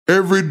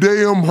Every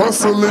day I'm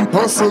hustling. Every day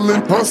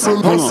I'm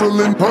hustling.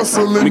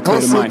 Every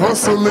day I'm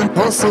hustling.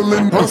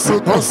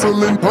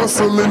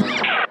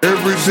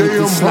 Every day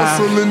I'm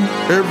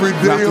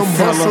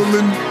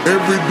hustling.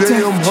 Every day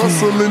I'm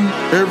hustling.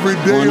 Every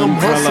day I'm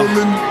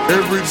hustling.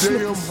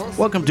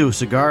 Welcome to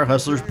Cigar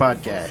Hustlers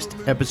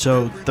Podcast,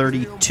 episode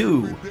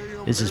 32.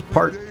 This is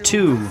part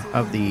 2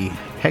 of the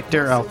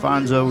Hector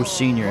Alfonso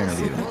senior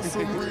interview.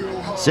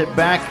 Sit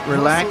back,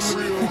 relax,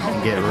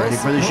 and get ready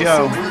for the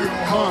show.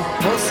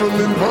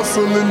 Hustling.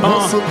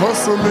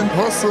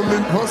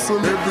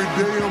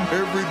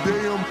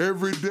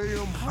 Every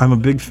day I'm a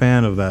big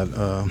fan of that.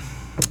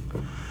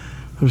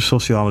 There's a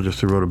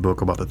sociologist who wrote a book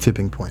about the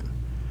tipping point.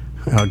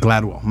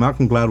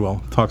 Malcolm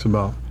Gladwell talks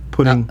about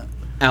putting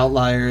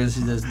outliers.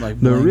 There's like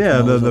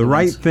the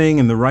right thing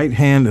in the right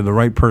hand and the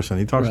right person.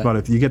 He talks about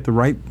if you get the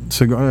right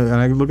cigar, and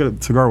I look at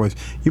it cigar ways.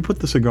 You put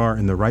the cigar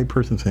in the right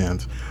person's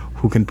hands,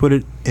 who can put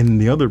it in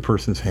the other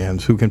person's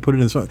hands, who can put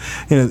it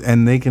in,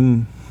 and they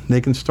can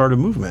start a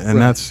movement,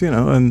 and that's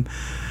and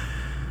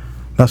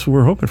that's what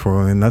we're hoping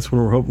for. I mean, that's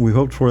what we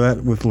hoped for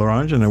that with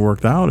L'Orange, and it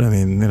worked out. I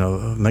mean,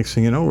 next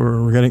thing you know,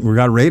 we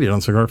got rated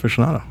on Cigar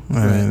Aficionado.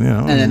 I mean,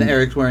 and then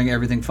Eric's wearing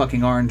everything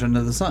fucking orange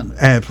under the sun.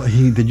 And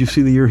did you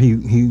see the year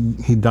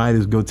he dyed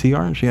his goatee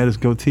orange? He had his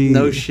goatee.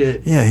 No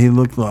shit. Yeah, he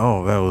looked.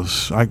 Oh, that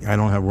was. I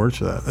don't have words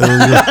for that. It was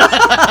just,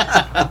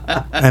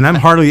 and I'm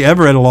hardly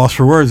ever at a loss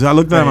for words. I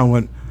looked at him. I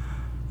went,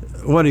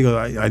 what? He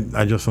goes,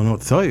 I just don't know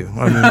what to tell you.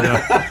 I mean,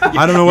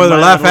 I don't know whether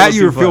to laugh at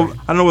you or feel.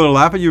 I don't know whether to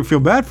laugh at you or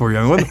feel bad for you.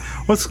 I mean,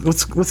 what's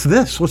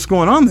this? What's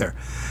going on there?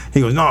 He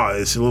goes, no,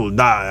 it's a little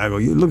dye. I go,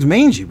 it looks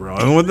mangy, bro.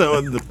 I mean,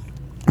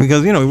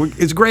 because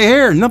it's gray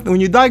hair. Nothing. When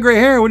you dye gray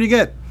hair, what do you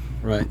get?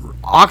 Right.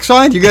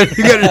 Oxide. You get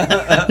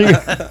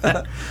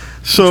it.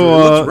 So it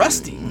looks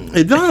rusty.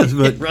 It does,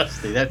 but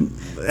rusty. But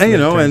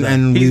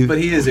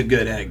he is a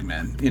good egg,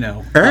 man.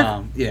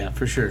 Eric? Yeah,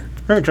 for sure.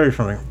 Let me tell you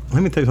something.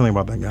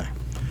 About that guy.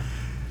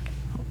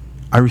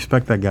 I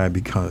respect that guy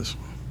because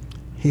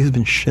he has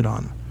been shit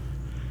on,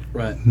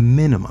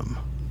 minimum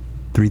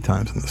 3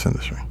 times in this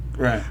industry,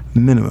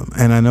 minimum.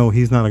 And I know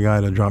he's not a guy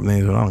to drop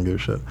names, but I don't give a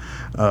shit.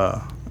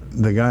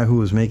 The guy who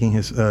was making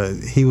his,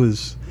 he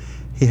was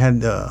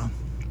having a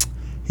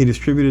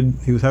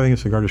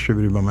cigar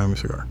distributed by Miami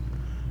Cigar.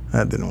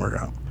 That didn't work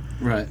out.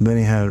 Right. Then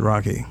he had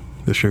Rocky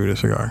distribute a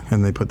cigar,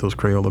 and they put those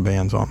Crayola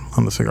bands on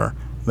the cigar.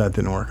 That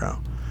didn't work out.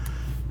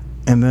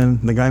 And then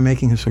the guy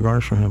making his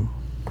cigars for him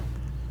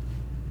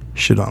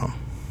shit on him.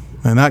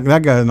 And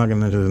that guy, I'm not going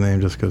to mention his name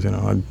just because,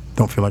 I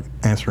don't feel like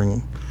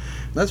answering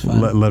That's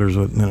fine. Letters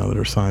with, that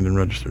are signed and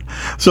registered.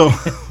 So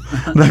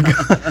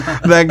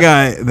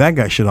that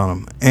guy shit on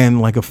him.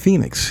 And like a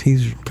phoenix,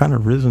 he's kind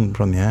of risen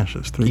from the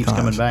ashes 3 Keeps times.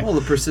 Coming back. Well,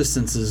 the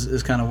persistence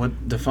is kind of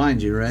what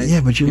defines you, right?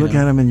 Yeah, but you look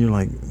at him and you're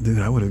like, dude,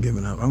 I would have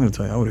given up. I'm going to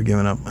tell you, I would have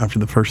given up after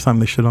the first time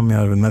they shit on me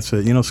out of it. And that's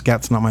it.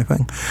 Scat's not my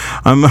thing.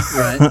 I'm out.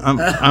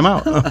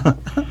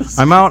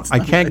 I'm out. I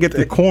can't get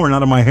the corn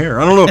out of my hair.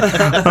 I don't know.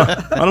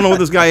 I don't know what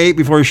this guy ate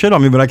before he shit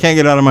on me, but I can't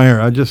get it out of my hair.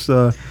 I just,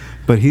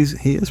 but he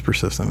is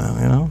persistent,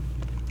 man.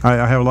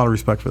 I have a lot of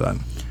respect for that.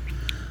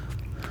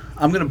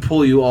 I'm going to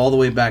pull you all the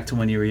way back to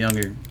when you were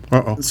younger.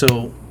 Uh-oh.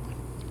 So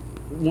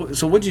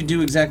what'd you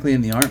do exactly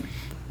in the Army?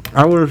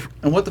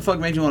 And what the fuck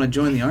made you want to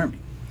join the Army?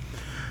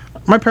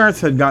 My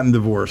parents had gotten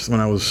divorced when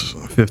I was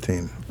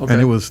 15,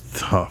 and it was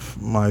tough.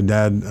 My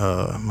dad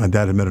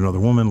had met another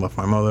woman, left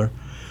my mother.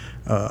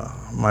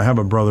 I have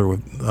a brother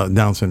with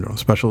Down syndrome,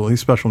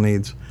 he's special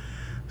needs.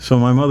 So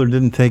my mother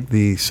didn't take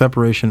the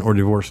separation or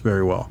divorce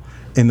very well,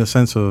 in the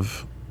sense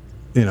of,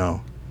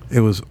 it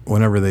was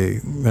whenever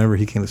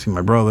he came to see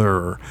my brother,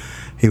 or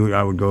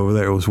I would go over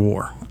there. It was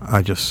war.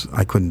 I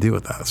couldn't deal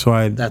with that. So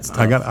I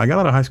got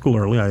out of high school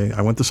early.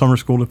 I went to summer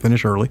school to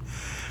finish early.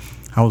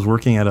 I was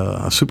working at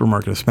a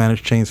supermarket, a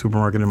Spanish chain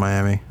supermarket in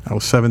Miami. I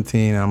was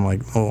 17, and I'm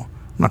like, I'm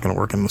not going to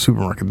work in the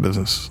supermarket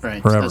business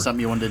forever. So that's something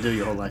you wanted to do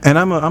your whole life. And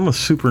I'm a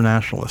super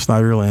nationalist.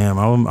 I really am.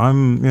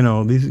 I'm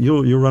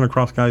you'll run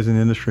across guys in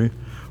the industry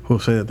who'll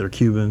say that they're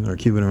Cuban or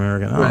Cuban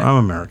American. Right. I'm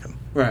American.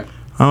 Right.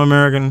 I'm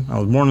American. I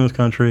was born in this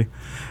country.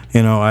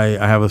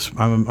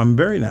 I'm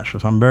very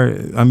nationalist.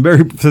 I'm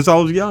very since I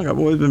was young. I've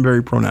always been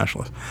very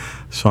pro-nationalist.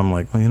 So I'm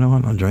like, well, you know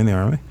what? I'll join the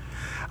Army.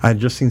 I had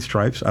just seen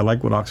Stripes. I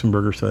like what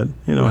Oxenberger said.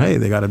 Hey,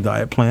 they got a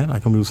diet plan. I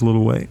can lose a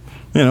little weight.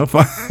 I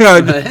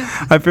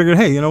figured,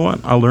 hey, you know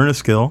what? I'll learn a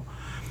skill,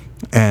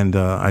 and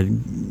I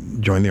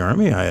joined the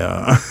Army.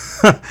 I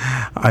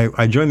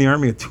joined the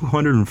Army at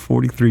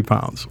 243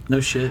 pounds.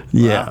 No shit.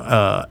 Yeah,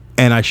 wow.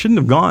 And I shouldn't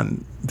have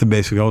gone to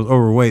basic. I was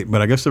overweight,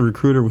 but I guess the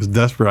recruiter was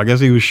desperate. I guess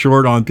he was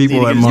short on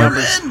people at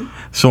March.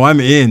 So I'm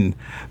in.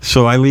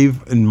 So I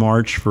leave in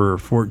March for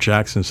Fort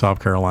Jackson, South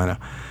Carolina.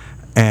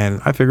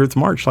 And I figured it's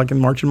March, like in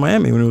March in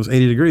Miami when it was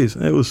 80 degrees.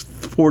 It was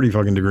 40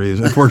 fucking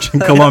degrees in Fort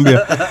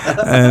Columbia.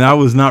 And I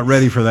was not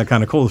ready for that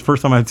kind of cold. It's the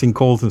first time I'd seen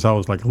cold since I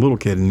was like a little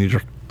kid in New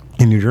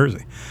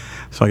Jersey.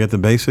 So I get the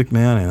basic,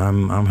 man, and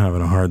I'm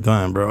having a hard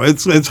time, bro.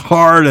 It's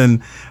hard,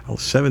 and I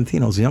was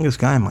 17. I was the youngest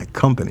guy in my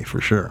company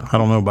for sure. I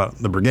don't know about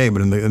the brigade,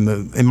 but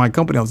in my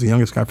company, I was the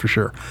youngest guy for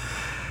sure.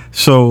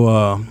 So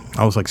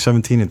I was like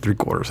 17 and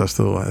 3/4.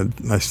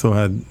 I still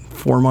had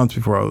 4 months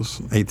before I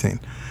was 18.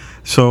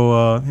 So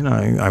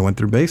I went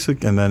through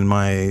basic, and then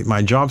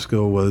my job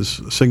skill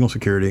was signal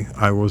security.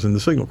 I was in the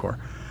Signal Corps.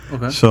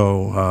 Okay.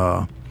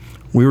 So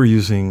we were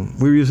using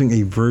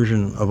a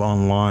version of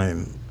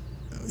online,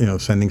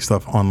 sending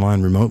stuff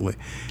online remotely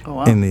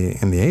in the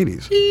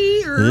 80s.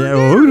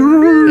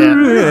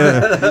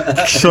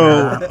 Yeah.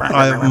 So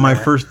my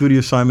first duty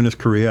assignment is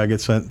Korea. I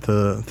get sent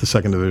to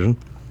 2nd Division,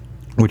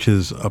 which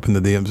is up in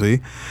the DMZ,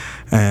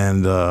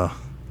 and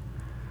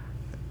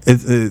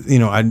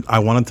I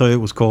want to tell you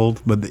it was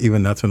cold, but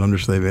even that's an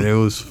understatement. It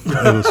was.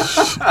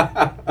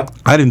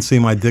 I didn't see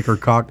my dick or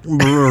cock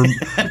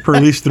for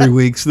at least 3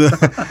 weeks. It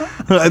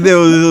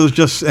was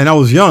just, and I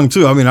was young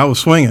too. I mean, I was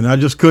swinging. I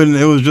just couldn't.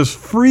 It was just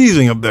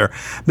freezing up there.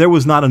 There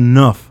was not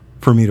enough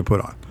for me to put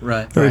on.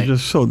 Right. It was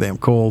just so damn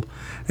cold.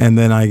 And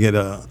then I get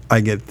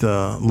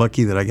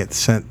lucky that I get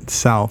sent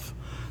south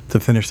to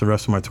finish the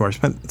rest of my tour. I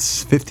spent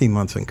 15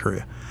 months in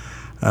Korea.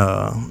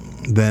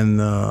 Then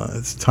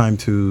it's time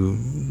to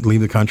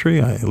leave the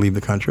country. I leave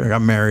the country. I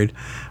got married.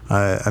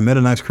 I met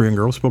a nice Korean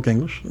girl, spoke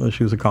English.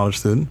 She was a college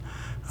student.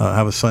 I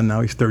have a son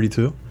now. He's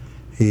 32.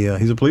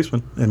 He's a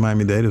policeman in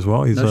Miami-Dade as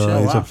well. He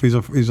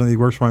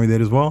works for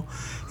Miami-Dade as well.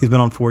 He's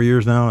been on 4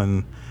 years now,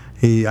 and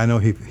I know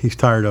he's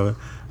tired of it.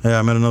 Yeah,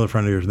 I met another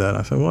friend of yours, Dad.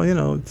 I said, well,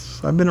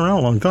 I've been around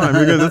a long time.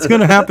 It's going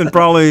to happen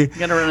probably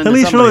at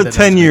least for another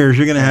 10 years.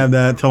 You're going to have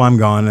that till I'm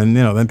gone, and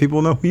then people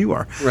will know who you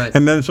are. Right.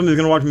 And then somebody's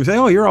going to watch me and say,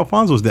 oh, you're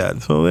Alfonso's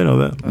dad. So they know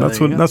that. That's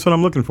what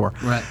I'm looking for.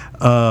 Right.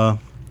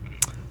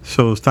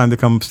 So it's time to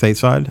come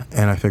stateside,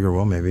 and I figure,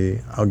 well,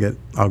 maybe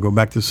I'll go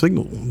back to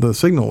the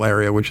Signal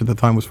area, which at the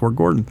time was Fort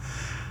Gordon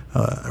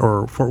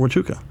or Fort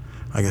Huachuca.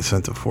 I get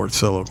sent to Fort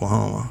Sill,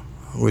 Oklahoma,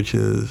 which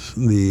is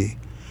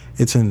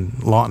it's in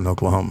Lawton,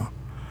 Oklahoma.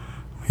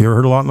 You ever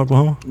heard of Lawton,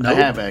 Oklahoma? Nope. I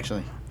have,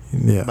 actually.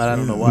 Yeah. But I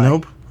don't know why.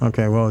 Nope.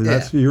 Okay, well,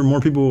 you're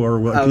more people are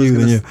like you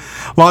than you.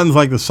 Lawton's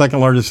like the second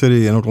largest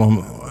city in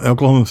Oklahoma.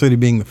 Oklahoma City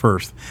being the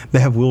first. They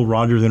have Will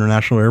Rogers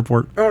International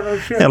Airport. Oh, no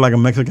shit. Yeah, like a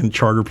Mexican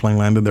charter plane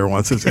landed there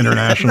once. It's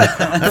international.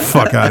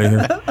 Fuck out of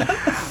here.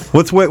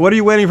 What are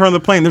you waiting for on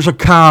the plane? There's a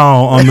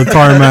cow on the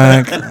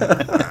tarmac.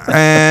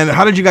 And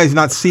how did you guys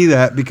not see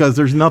that? Because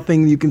there's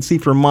nothing you can see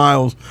for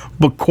miles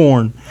but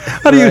corn.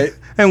 How do you?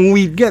 And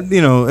we get,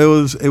 it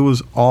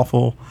was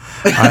awful.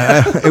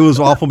 It was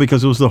awful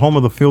because it was the home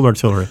of the field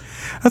artillery.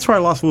 That's where I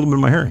lost a little bit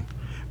of my hearing,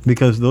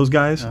 because those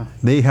guys,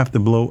 they have to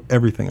blow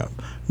everything up.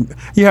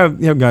 You have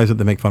guys that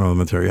they make fun of the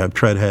material. You have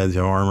tread heads,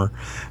 you have armor.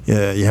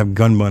 Yeah, you have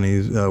gun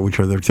bunnies, which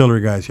are the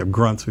artillery guys. You have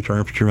grunts, which are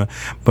infantrymen.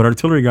 But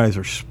artillery guys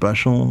are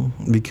special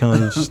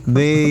because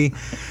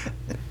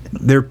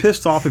they're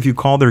pissed off if you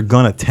call their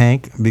gun a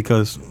tank,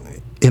 because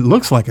it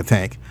looks like a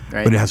tank,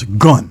 but it has a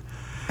gun.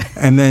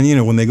 And then,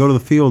 when they go to the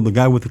field, the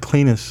guy with the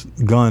cleanest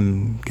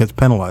gun gets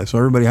penalized. So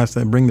everybody has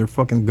to bring their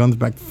fucking guns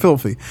back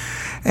filthy.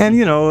 And,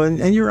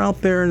 and you're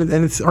out there, and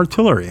it's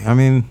artillery. I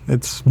mean,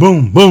 it's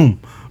boom, boom,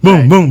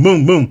 boom, boom,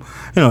 boom, boom.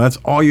 That's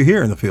all you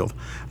hear in the field.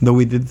 Though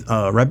we did,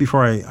 right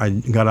before I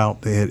got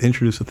out, they had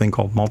introduced a thing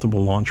called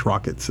multiple launch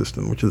rocket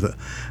system, which is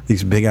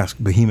these big-ass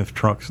behemoth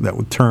trucks that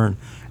would turn,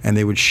 and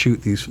they would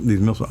shoot these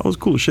missiles. That was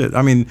cool as shit.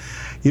 I mean,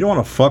 you don't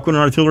want to fuck with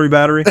an artillery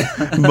battery,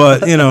 but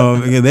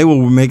they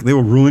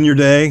will ruin your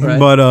day. Right.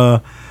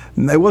 But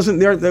it wasn't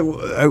there.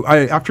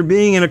 After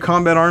being in a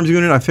combat arms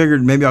unit, I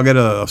figured maybe I'll get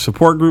a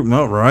support group.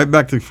 No, right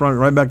back to front,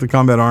 right back to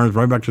combat arms,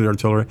 right back to the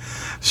artillery.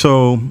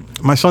 So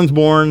my son's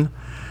born.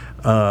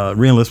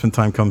 Re-enlistment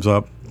time comes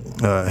up.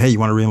 Hey, you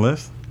want to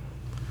re-enlist?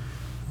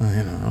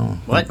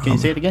 What? Can you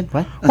say it again?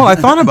 What? Well, I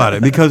thought about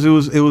it because it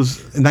was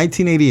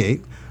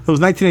 1988. It was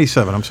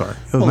 1987, I'm sorry.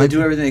 They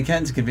do everything they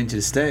can to convince you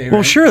to stay, right?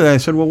 Well, sure. Then I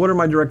said, well, what are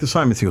my direct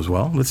assignments? He goes,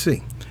 well, let's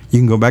see. You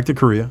can go back to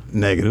Korea,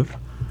 negative,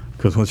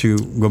 because once you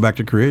go back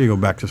to Korea, you go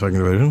back to 2nd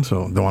Division,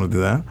 so don't want to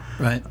do that.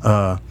 Right.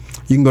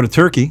 You can go to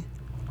Turkey.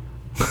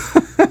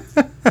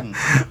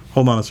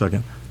 Hold on a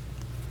second.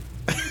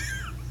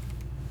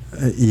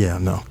 Yeah,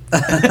 no.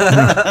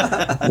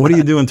 What do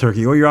you do in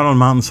Turkey? Oh, you're out on a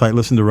mountain site,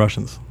 listen to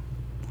Russians.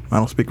 I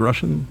don't speak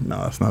Russian?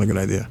 No, that's not a good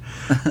idea.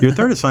 Your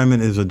third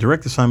assignment is a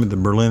direct assignment to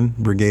Berlin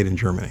Brigade in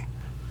Germany.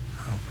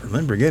 Oh,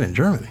 Berlin Brigade in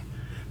Germany?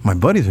 My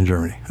buddy's in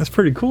Germany. That's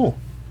pretty cool.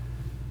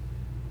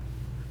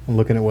 I'm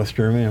looking at West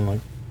Germany. I'm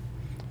like,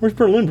 where's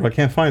Berlin, bro? I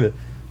can't find it.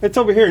 It's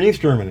over here in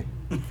East Germany.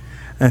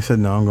 And I said,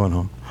 no, I'm going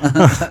home.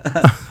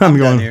 I'm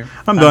going. Here.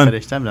 I'm done.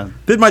 Finished. I'm done.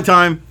 Did my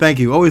time. Thank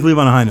you. Always leave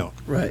on a high note.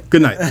 Right.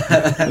 Good night.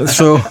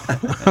 So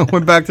I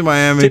went back to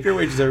Miami. Tip your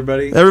wages,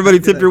 everybody. Everybody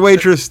tip your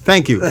waitress.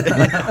 Thank you.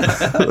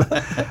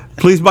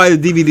 Please buy the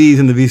DVDs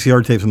and the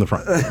VCR tapes in the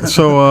front.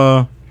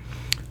 So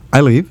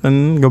I leave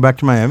and go back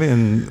to Miami,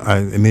 and I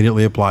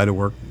immediately apply to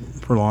work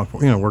for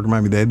work in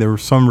Miami-Dade. There were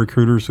some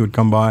recruiters who would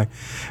come by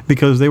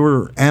because they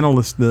were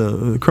analysts.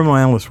 The criminal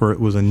analysts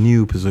was a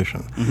new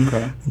position.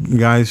 Okay.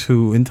 Guys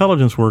who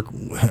intelligence work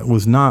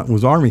was an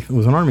army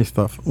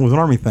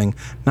thing,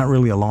 not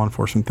really a law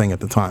enforcement thing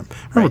at the time.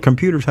 Remember,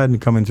 computers hadn't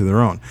come into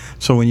their own.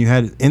 So when you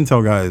had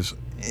intel guys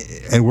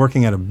and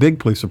working at a big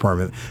police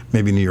department,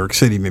 maybe New York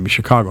City, maybe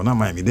Chicago, not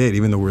Miami-Dade,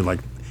 even though we were like,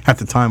 at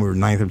the time we were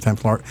 8th or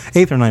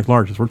 9th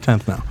largest. We're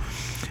 10th now.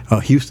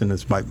 Houston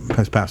has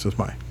passed us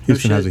by.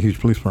 Houston has a huge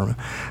police department.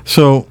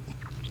 So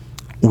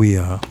we,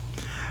 I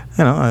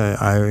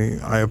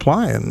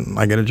apply and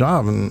I get a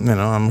job, and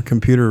I'm a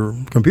computer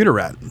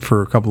rat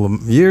for a couple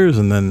of years,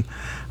 and then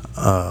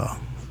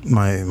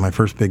my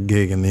first big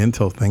gig in the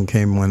intel thing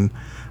came when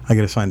I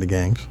get assigned to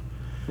gangs.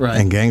 Right.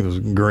 And gangs was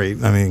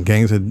great. I mean,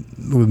 gangs was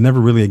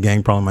never really a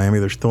gang problem in Miami.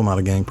 There's still not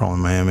a gang problem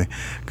in Miami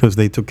because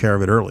they took care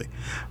of it early.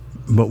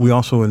 But we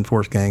also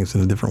enforce gangs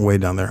in a different way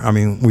down there. I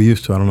mean, we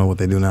used to. I don't know what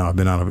they do now. I've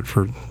been out of it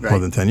for more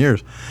than 10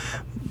 years.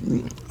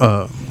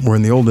 Where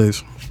in the old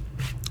days,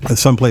 in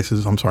some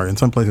places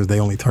they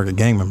only target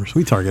gang members.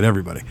 We target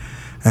everybody.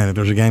 And if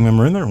there's a gang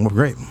member in there, well,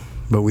 great.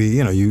 But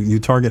you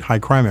target high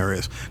crime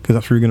areas because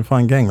that's where you're going to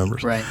find gang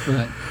members. Right.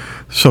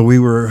 So we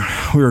were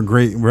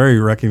great, very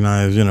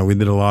recognized. We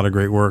did a lot of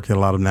great work, had a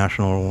lot of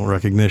national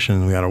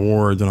recognition. We had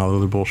awards and all the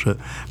other bullshit.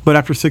 But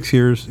after 6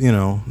 years,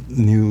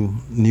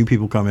 new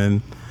people come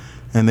in,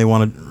 and they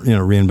want to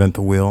reinvent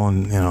the wheel,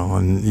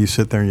 and you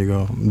sit there and you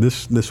go,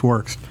 this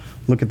works.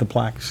 Look at the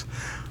plaques.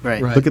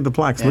 Right. Look at the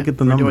plaques. Yeah. Look at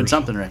the We're numbers. doing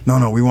something right.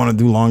 No, we want to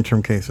do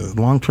long-term cases.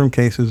 Long-term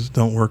cases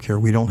don't work here.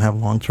 We don't have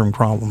long-term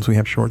problems. We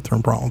have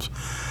short-term problems.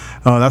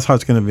 That's how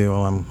it's going to be.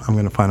 Well, I'm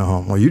going to find a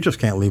home. Well, you just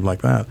can't leave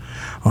like that.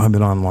 Oh, I've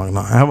been on long.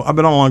 I've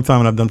been on a long time,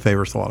 and I've done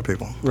favors to a lot of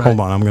people. Right. Hold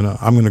on, I'm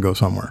gonna go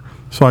somewhere.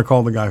 So I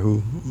called the guy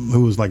who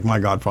was like my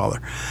godfather.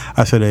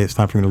 I said, hey, it's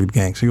time for me to leave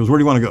gangs. He goes, where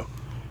do you want to go?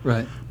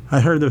 Right. I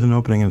heard there's an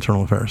opening in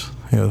internal affairs.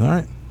 He goes, all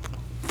right.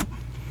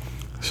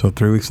 So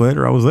 3 weeks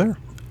later, I was there,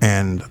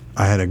 and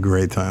I had a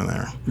great time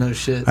there. No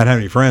shit. I didn't have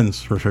any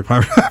friends for 5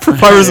 or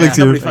 6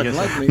 Nobody years. fucking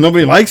liked me.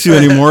 Nobody likes you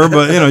anymore,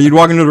 but you'd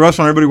walk into the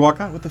restaurant, everybody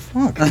walk out. What the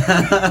fuck?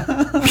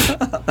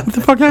 What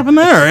the fuck happened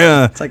there?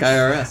 Yeah. It's like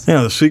IRS.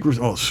 The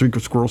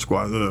secret squirrel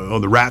squad.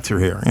 The rats are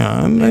here.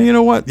 And you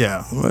know what?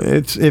 Yeah,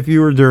 it's if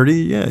you were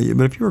dirty, yeah.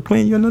 But if you were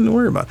clean, you had nothing to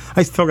worry about. I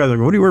used to tell guys,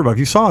 what do you worry about? If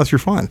you saw us, you're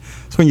fine.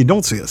 It's when you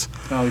don't see us.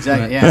 Oh,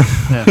 exactly. Right.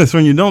 Yeah. It's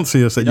when you don't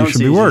see us that you should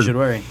be worried. You should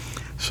worry.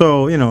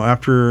 So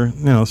after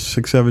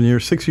 6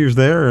 years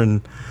there,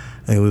 and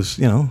it was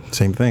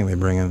same thing. They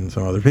bring in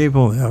some other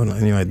people. They haven't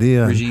any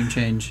idea. Regime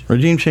change.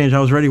 I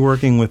was already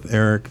working with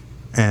Eric,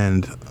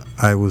 and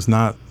I was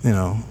not.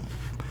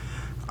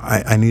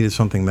 I needed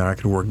something that I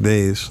could work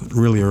days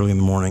really early in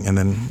the morning and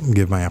then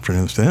give my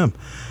afternoons to him.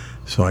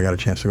 So I got a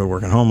chance to go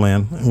work in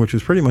Homeland, which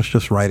is pretty much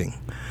just writing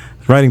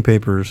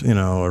papers,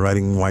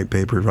 writing white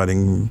papers,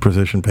 writing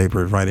position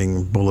papers,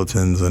 writing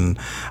bulletins and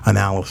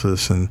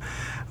analysis. And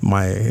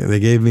they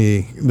gave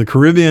me the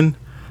Caribbean,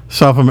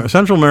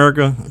 Central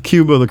America,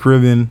 Cuba, the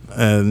Caribbean,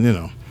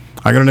 and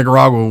I go to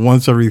Nicaragua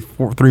once every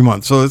 3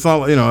 months. So it's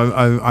not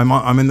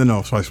I'm in the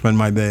know. So I spend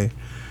my day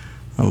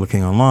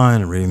looking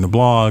online and reading the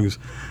blogs.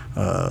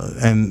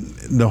 And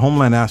the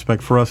Homeland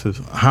aspect for us is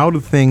how do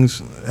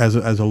things as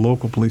a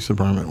local police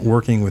department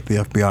working with the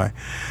FBI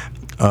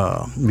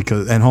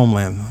and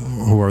Homeland,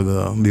 who are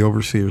the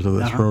overseers of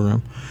this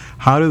program,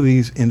 how do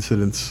these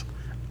incidents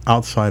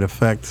outside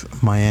affect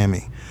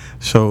Miami?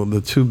 So the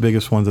two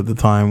biggest ones at the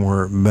time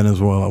were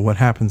Venezuela. What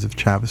happens if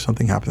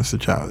something happens to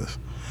Chavez?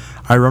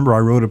 I remember I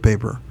wrote a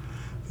paper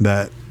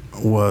that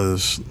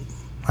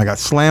I got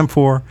slammed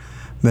for,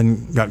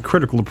 then got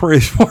critical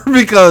praise for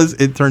because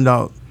it turned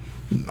out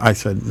I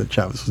said that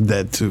Chavez was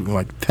dead too,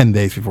 like 10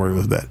 days before he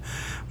was dead.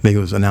 He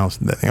was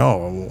announced dead.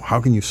 Oh, how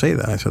can you say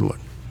that? I said, look,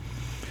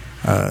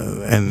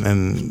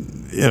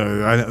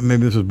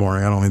 maybe this is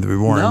boring. I don't mean to be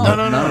boring. No,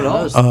 not at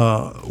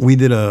all. We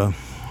did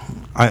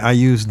I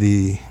used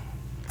the.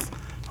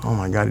 Oh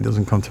my God, he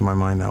doesn't come to my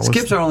mind now.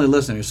 Skip's our only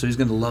listener, so he's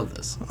going to love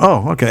this.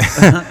 Oh, okay.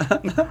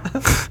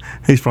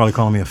 He's probably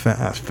calling me a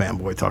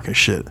fanboy talking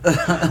shit.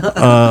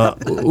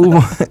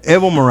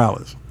 Evo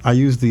Morales. I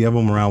used the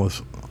Evo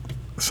Morales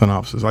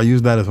synopsis. I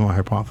use that as my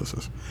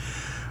hypothesis.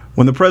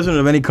 When the president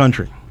of any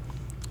country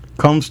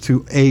comes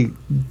to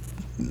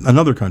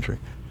another country,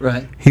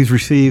 right, he's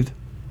received,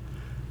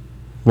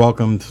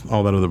 welcomed,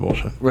 all that other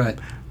bullshit. Right.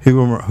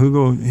 Hugo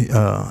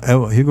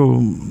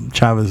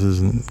Chavez is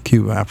in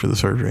Cuba after the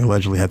surgery.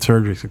 Allegedly had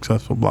surgery,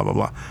 successful, blah, blah,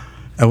 blah.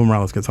 Evo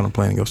Morales gets on a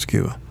plane and goes to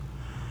Cuba.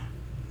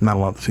 Not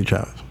allowed to see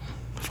Chavez.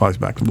 Flies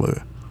back to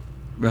Bolivia.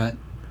 Right.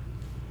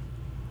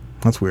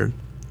 That's weird.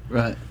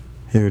 Right.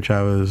 Hugo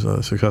Chavez,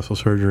 successful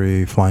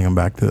surgery, flying him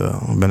back to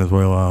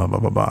Venezuela, blah,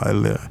 blah, blah.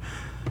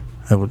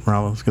 Evo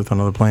Morales gets on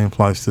another plane,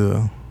 flies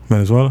to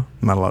Venezuela.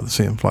 Not allowed to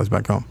see him, flies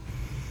back home.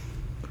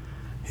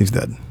 He's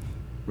dead.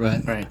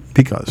 Right.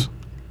 Because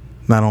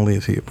not only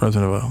is he a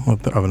president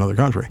of another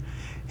country,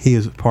 he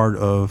is part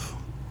of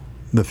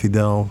the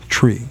Fidel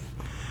tree,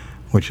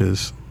 which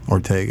is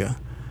Ortega,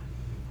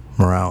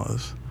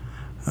 Morales,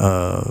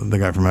 the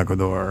guy from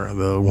Ecuador,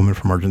 the woman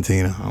from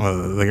Argentina.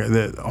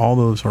 All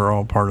those are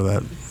all part of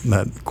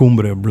that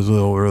cumbre of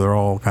Brazil, where they're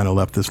all kind of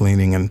leftist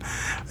leaning, and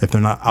if they're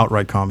not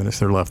outright communists,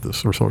 they're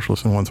leftists or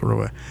socialists in one sort of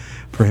way.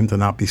 For him to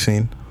not be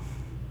seen,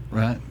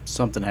 right,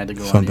 something had to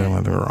go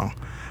wrong.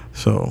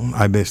 So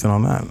I based it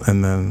on that.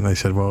 And then they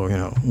said, well,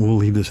 we'll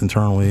leave this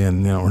internally,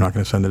 and, we're not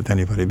going to send it to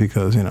anybody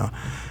because,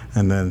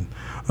 and then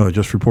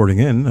just reporting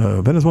in,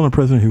 Venezuelan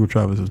President Hugo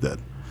Chavez is dead.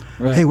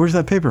 Right. Hey, where's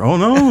that paper? Oh,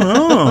 no.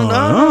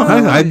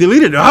 I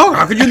deleted it.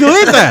 How could you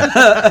delete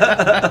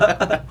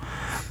that?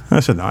 I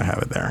said, no, I have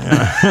it there.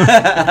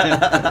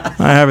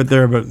 I have it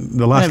there, but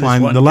the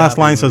last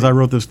line says I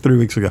wrote this 3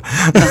 weeks ago.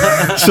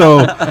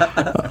 So,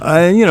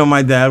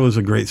 my dad was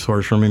a great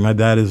source for me. My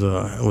dad he's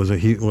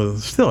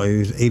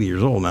 80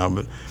 years old now,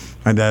 but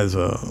my dad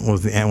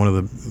was one of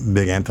the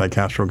big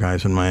anti-Castro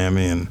guys in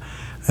Miami,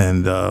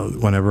 and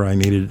whenever I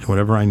needed,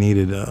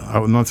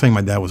 I'm not saying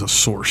my dad was a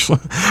source or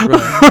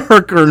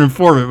an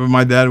informant, but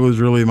my dad was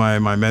really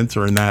my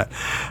mentor in that.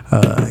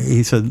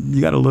 He said,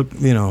 you got to look,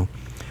 the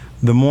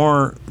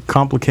more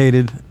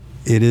complicated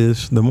it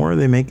is, the more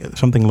they make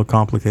something look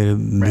complicated,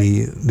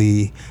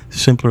 the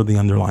simpler the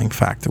underlying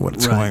fact of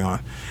what's going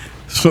on.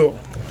 So,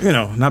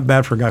 not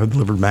bad for a guy who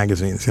delivered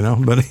magazines,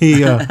 but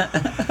he,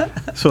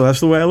 so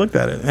that's the way I looked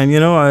at it. And,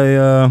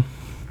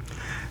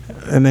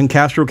 and then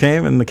Castro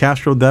came, and the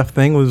Castro death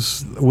thing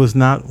was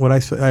not what I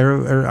said.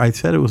 I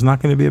said it was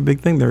not going to be a big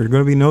thing. There aren't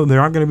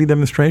going to be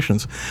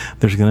demonstrations.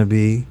 There's going to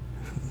be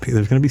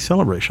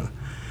celebration.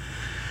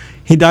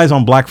 He dies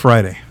on Black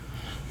Friday.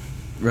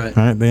 Right.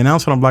 All right. They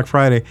announce it on Black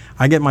Friday.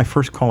 I get my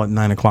first call at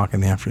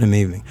 9:00 in the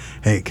evening.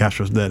 Hey,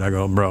 Castro's dead. I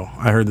go, bro,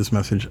 I heard this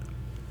message.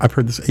 I've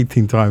heard this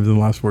 18 times in the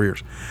last 4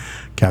 years.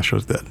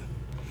 Castro's dead.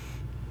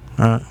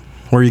 Where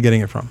are you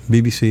getting it from?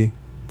 BBC.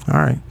 All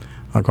right.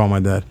 I'll call my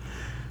dad.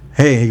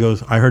 Hey, he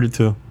goes, I heard it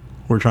too.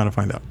 We're trying to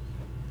find out.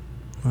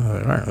 All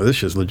right, this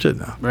shit's legit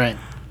now. Right.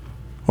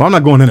 Well, I'm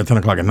not going in at 10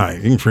 o'clock at night.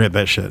 You can forget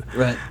that shit.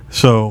 Right.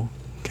 So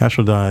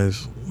Castro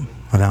dies,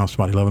 announced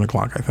about 11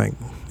 o'clock, I think,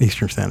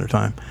 Eastern Standard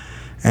Time.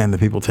 And the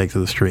people take to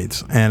the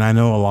streets. And I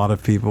know a lot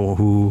of people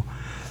who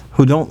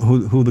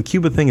the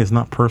Cuba thing is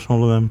not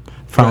personal to them,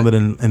 found it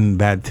in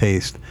bad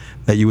taste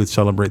that you would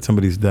celebrate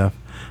somebody's death.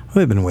 Well,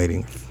 they've been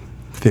waiting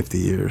 50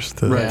 years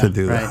to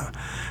do that.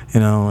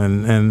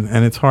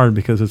 And it's hard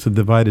because it's a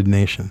divided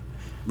nation.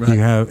 Right.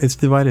 It's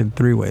divided in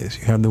three ways.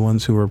 You have the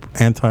ones who are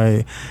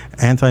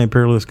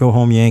anti-imperialist, go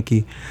home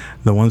Yankee,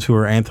 the ones who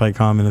are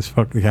anti-communist,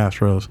 fuck the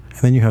Castros, and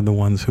then you have the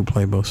ones who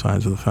play both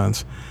sides of the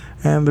fence.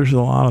 And there's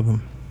a lot of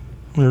them.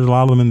 There's a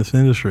lot of them in this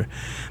industry.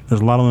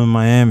 There's a lot of them in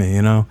Miami,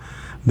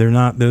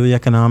 They're the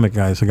economic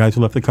guys, the guys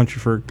who left the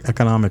country for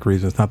economic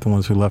reasons, not the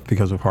ones who left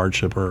because of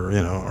hardship or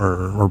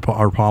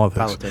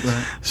politics.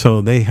 Right.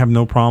 So they have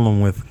no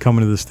problem with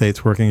coming to the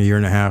States, working a year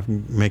and a half,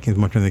 making as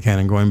much as they can,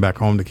 and going back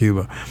home to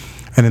Cuba.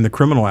 And in the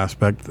criminal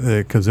aspect,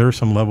 because there are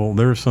some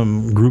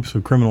groups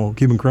of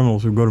Cuban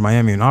criminals who go to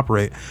Miami and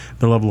operate,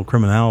 their level of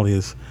criminality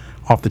is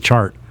off the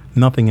chart.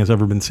 Nothing has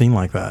ever been seen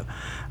like that.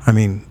 I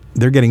mean,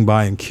 they're getting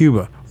by in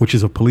Cuba, which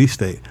is a police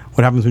state.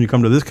 What happens when you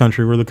come to this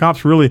country where the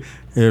cops really,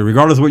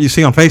 regardless of what you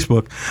see on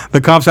Facebook, the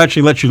cops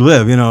actually let you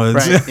live,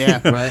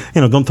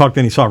 don't talk to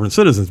any sovereign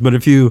citizens. But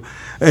if these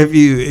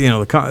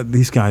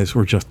guys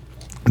were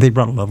they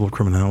brought a level of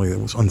criminality that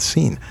was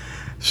unseen.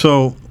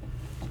 So,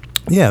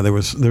 there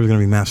was going to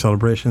be mass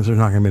celebrations. There's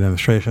not going to be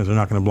demonstrations. They're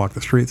not going to block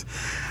the streets.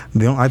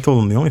 I told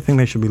them the only thing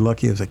they should be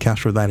lucky is that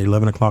Castro died at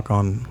 11 o'clock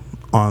on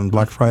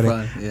Black Friday,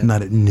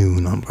 not at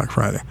noon on Black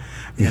Friday.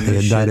 If they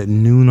had died at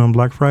noon on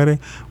Black Friday,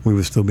 we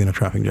would still be in a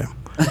traffic jam.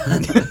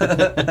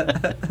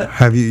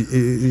 Have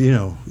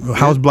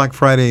how's Black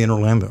Friday in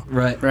Orlando?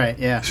 Right,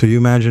 yeah. So you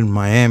imagine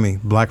Miami,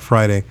 Black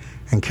Friday,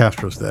 and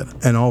Castro's dead.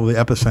 And all the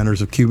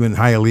epicenters of Cuban,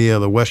 Hialeah,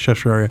 the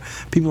Westchester area,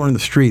 people are in the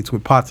streets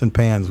with pots and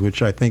pans,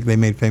 which I think they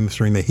made famous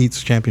during the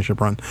Heat's championship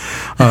run.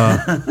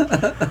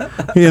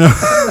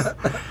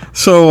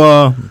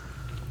 So,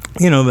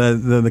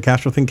 the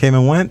Castro thing came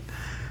and went.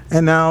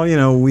 And now,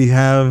 we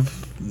have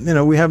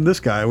this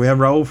guy. We have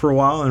Raul for a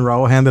while, and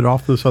Raul handed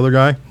off to this other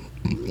guy.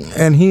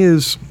 And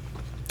he's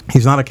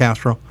not a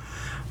Castro,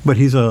 but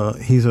he's a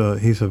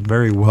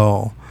very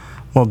well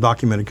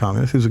documented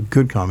communist. He's a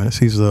good communist.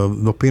 He's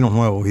the Pino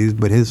Nuevo. He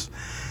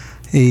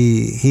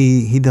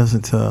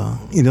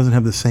doesn't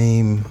have the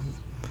same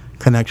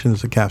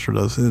connections that Castro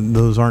does.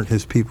 Those aren't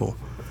his people.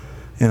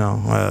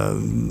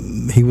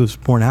 He was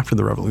born after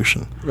the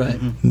revolution. Right.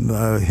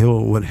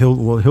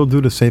 He'll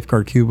do to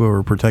safeguard Cuba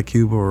or protect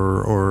Cuba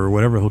or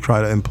whatever he'll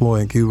try to employ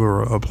in Cuba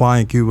or apply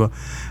in Cuba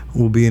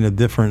will be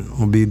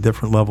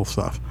different level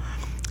stuff.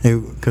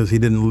 Because he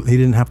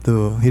lived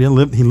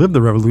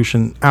the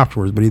revolution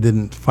afterwards, but he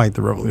didn't fight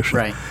the revolution.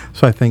 Right.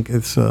 So I think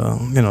it's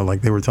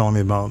like they were telling me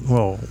about.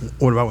 Well,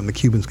 what about when the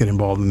Cubans get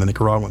involved in the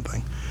Nicaraguan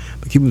thing?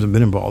 The Cubans have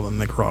been involved in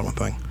the Nicaraguan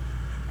thing.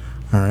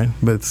 All right,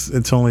 but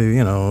it's only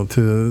they've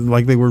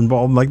been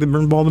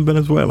involved in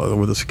Venezuela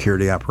with the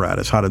security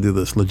apparatus, how to do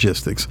this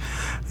logistics.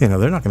 They're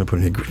not going to put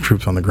any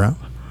troops on the ground.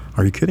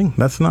 Are you kidding?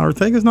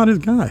 Ortega's not his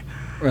guy.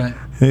 Right.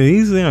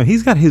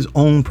 He's got his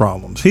own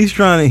problems. He's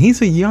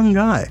a young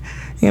guy.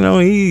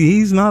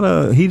 he's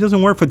not he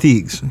doesn't wear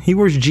fatigues. He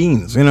wears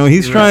jeans.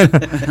 He's trying.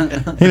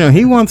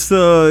 He wants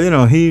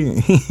to.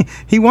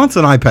 He wants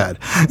an iPad.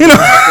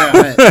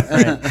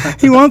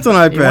 He wants an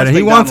iPad and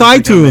he wants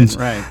iTunes.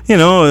 Right.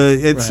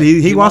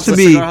 He wants to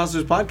be. Cigar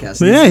Hustlers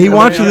podcast. Yeah, he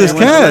watches this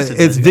cat.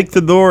 It's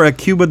Dictador at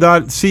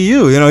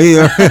Cuba.cu.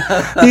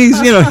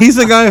 He's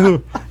a guy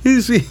who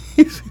he's a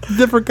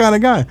different kind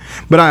of guy.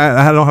 But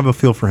I don't have a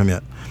feel for him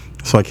yet,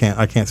 so I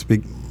can't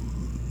speak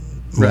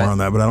more on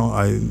that.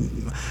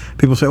 But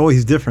people say, oh,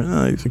 he's different.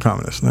 No, he's a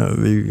communist. No,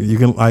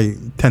 I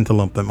tend to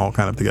lump them all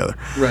kind of together.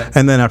 Right.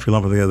 And then after you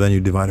lump them together, then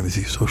you divide him. Is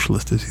he a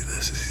socialist? Is he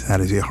this? Is he that?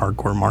 Is he a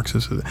hardcore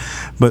Marxist?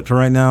 But for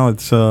right now,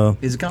 it's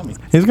he's a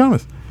communist. He's a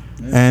communist.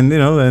 Yeah.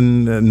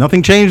 And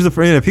nothing changed.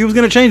 If he was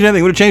going to change anything,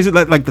 he would have changed it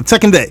like the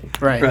second day.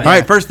 Right. All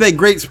right. First day,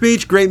 great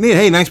speech, great meet.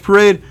 Hey, nice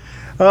parade.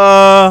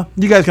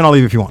 You guys can all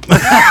leave if you want.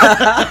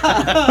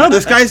 No,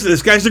 this guy's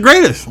the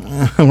greatest.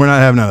 We're not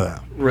having none of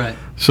that. Right.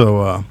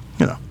 So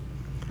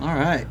All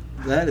right,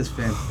 that is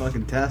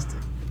fantastic.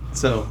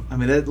 So I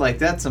mean,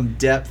 that's some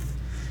depth.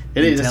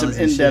 It is some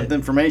intelligent in-depth shit.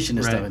 information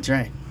and stuff. That's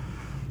right.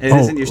 It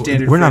isn't your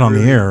standard. We're not on the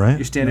February- air, right?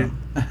 Your standard.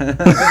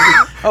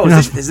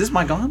 Is this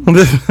mic on?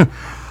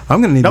 I'm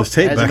going to need Nope, this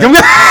tape hasn't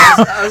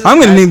back. I'm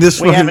going to need this.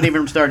 We haven't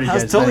even started I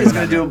yet. was totally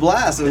going to do a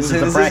blast. This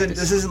is the practice.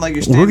 This isn't like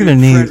your We're standard gonna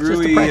need- Fred Just a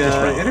Rui practice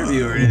run.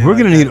 interview or anything. We're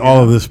going to like need that,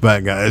 all of this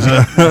back, guys.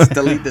 Let's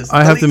delete this.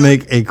 I have to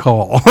Delete make a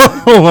call.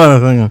 What a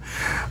thing. this.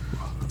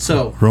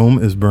 So Rome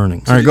is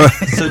burning. All right, go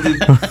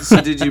ahead.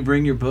 So did you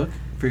bring your book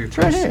for your It's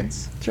right here.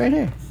 questions? It's right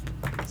here.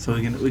 So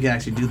we can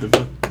actually do the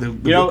book. The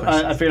book I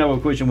questions. figured out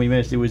what question we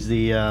missed. It was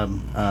the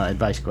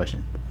advice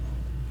question.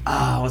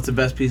 What's the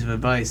best piece of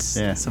advice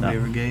somebody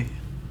ever gave?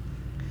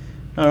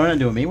 No, we're not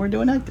doing me. We're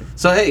doing Hector.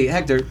 So hey,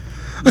 Hector,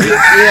 we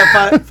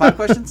have five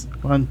questions.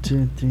 1,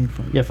 2, 3,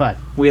 4. Yeah, 5.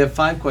 We have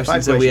 5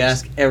 questions that we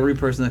questions. ask every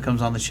person that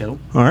comes on the show,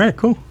 All right,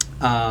 cool.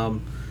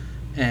 and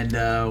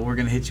we're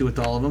gonna hit you with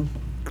all of them.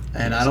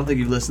 And I don't think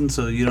you've listened,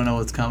 so you don't know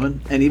what's coming.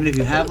 And even if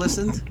you have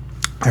listened,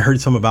 I heard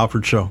some of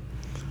Alfred's show,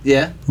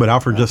 yeah. but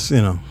Alfred just,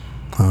 All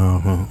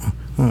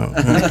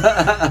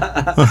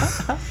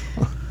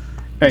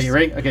right, you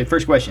ready? Okay,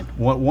 first question.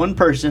 What one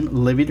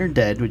person, living or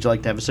dead, would you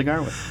like to have a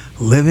cigar with?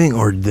 living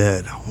or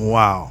dead.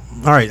 Wow.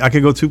 All right, I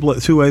could go two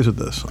ways with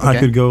this. I Okay.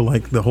 could go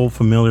like the whole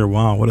familiar,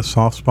 wow, what a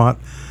soft spot.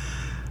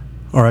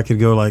 Or I could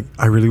go like,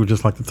 I really would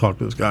just like to talk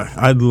to this guy.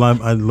 I'd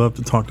love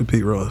to talk to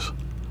Pete Rose.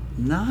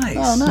 Nice.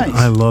 Oh, nice.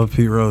 I love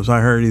Pete Rose. I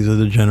heard he's a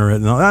degenerate.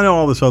 And I know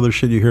all this other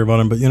shit you hear about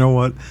him, but you know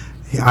what?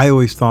 I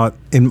always thought,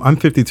 I'm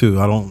 52.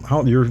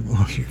 You're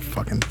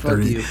fucking 30.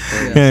 Fuck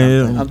you.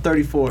 Yeah. I'm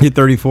 34. You're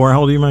 34. How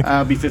old are you, Mike?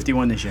 I'll be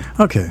 51 this year.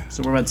 Okay.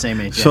 So we're about the same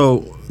age. Yeah.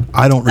 So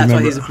I don't That's remember.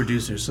 why he's a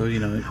producer, so you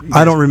know.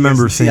 I don't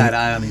remember see seeing- eye to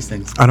eye on these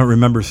things. I don't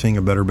remember seeing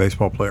a better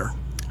baseball player.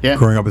 Yeah.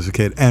 Growing up as a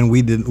kid, and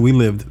we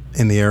lived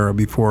in the era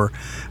before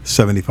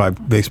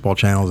 75 baseball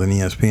channels and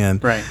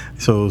ESPN. Right.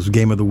 So it was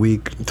Game of the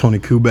Week, Tony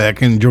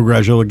Kubek and Joe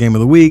Garagiola Game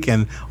of the Week,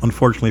 and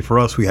unfortunately for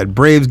us, we had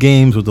Braves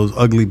games with those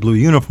ugly blue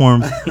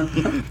uniforms.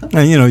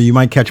 And you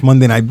might catch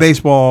Monday Night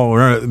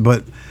Baseball,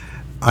 but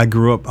I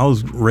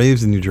was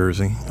raised in New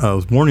Jersey. I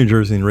was born in New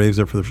Jersey and raised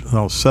there until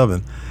I was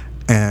 7.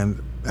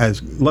 And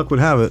as luck would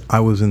have it, I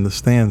was in the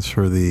stands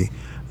for the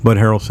Bud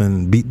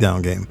Harrelson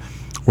beatdown game,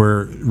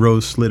 where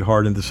Rose slid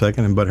hard into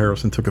second and Bud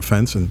Harrelson took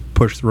offense and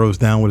pushed Rose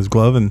down with his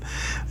glove, and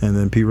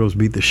then Pete Rose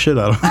beat the shit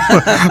out of him.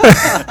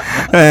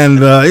 And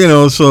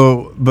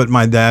but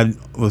my dad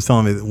was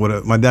telling me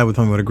my dad would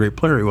tell me what a great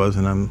player he was,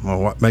 and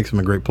what makes him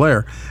a great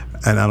player.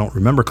 And I don't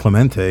remember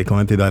Clemente.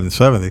 Clemente died in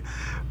 70.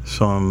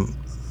 So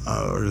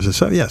is it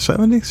 70? Yeah,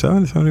 70,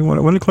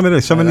 71. When did Clemente die?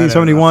 70,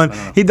 71.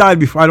 He died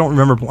before. I don't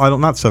remember.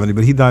 Not 70,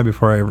 but he died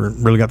before I ever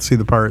really got to see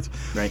the Pirates.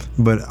 Right.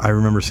 But I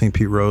remember seeing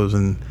Pete Rose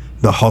and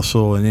the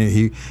hustle, and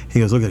he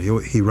goes, look at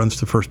it, he runs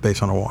to first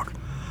base on a walk.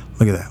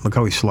 Look at that. Look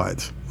how he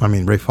slides. I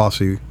mean, Ray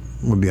Fosse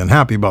would be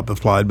unhappy about the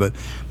slide, but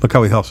look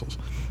how he hustles.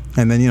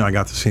 And then I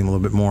got to see him a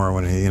little bit more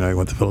when he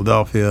went to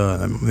Philadelphia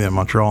and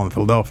Montreal and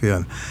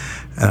Philadelphia,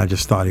 and I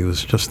just thought he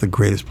was just the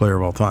greatest player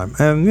of all time.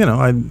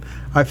 And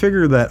I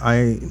figure that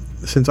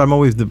since I'm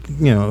always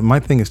my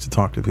thing is to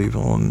talk to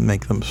people and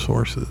make them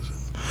sources.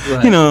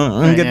 Right.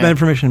 And get that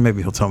information.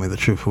 Maybe he'll tell me the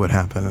truth of what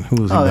happened and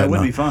who was in that that.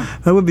 would be fun.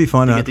 That would be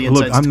fun. To get the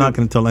Look, inside I'm not scoop.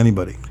 going to tell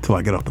anybody until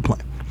I get off the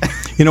plane.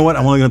 You know what?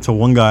 I'm only going to tell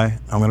one guy.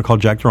 I'm going to call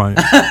Jack Durrani.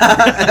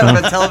 I'm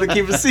gonna tell him to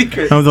keep a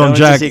secret. I'm telling it's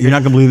a Jack, secret. you're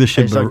not going to believe this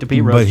shit, Hey, talk to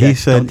Pete but Rose, he Jack.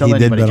 said Don't tell he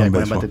did anybody, bet on Jack,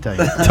 what I'm baseball.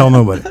 about to tell you. Tell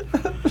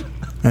nobody.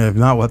 And if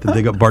not, we'll have to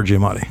dig up Bart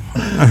Giamatti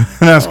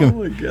and ask him.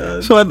 Oh my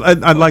God. So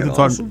I'd like to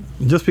talk, Awesome.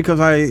 just because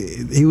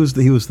he was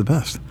the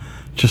best.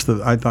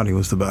 I thought he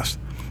was the best.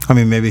 I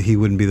mean, maybe he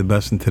wouldn't be the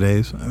best in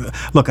today's.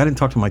 Look, I didn't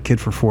talk to my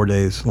kid for 4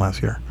 days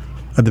last year,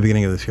 at the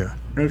beginning of this year.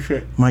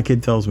 Okay. My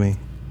kid tells me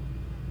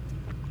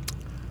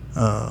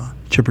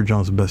Chipper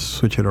Jones is the best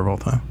switch hitter of all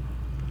time.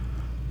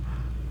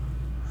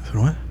 I said,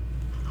 what?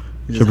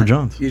 Chipper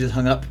Jones. You just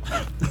hung up.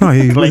 No,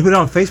 he put it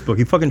on Facebook.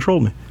 He fucking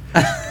trolled me.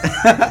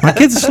 My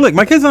kid's slick.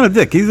 My kid's not a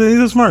dick. He's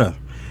a smart ass.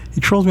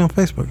 He trolls me on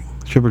Facebook.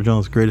 Chipper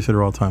Jones, greatest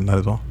hitter of all time. That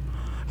is all.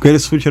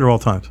 Greatest switch hitter of all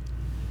times.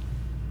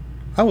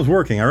 I was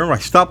working. I remember I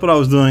stopped what I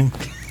was doing.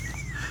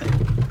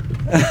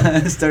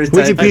 Started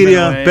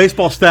Wikipedia,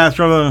 baseball stats.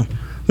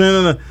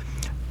 No.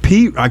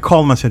 Pete, I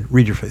called him. I said,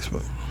 read your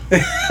Facebook.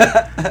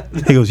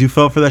 He goes, you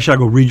fell for that shit? I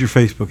go, read your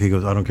Facebook. He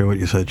goes, I don't care what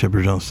you said.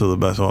 Chipper Jones still the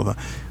best all the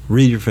time.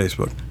 Read your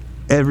Facebook.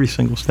 Every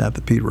single stat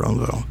that Pete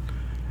runs on.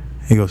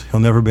 He goes, he'll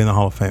never be in the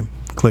Hall of Fame.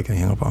 Click, and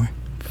he hung up on me.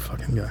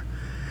 Fucking guy.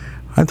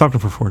 I talked to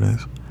him for 4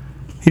 days.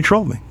 He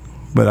trolled me.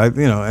 But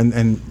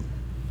and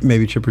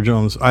maybe Chipper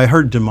Jones. I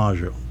heard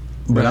DiMaggio.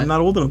 But I'm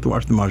not old enough to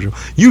watch DiMaggio.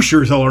 You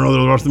sure as hell are old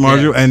enough to watch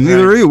DiMaggio, and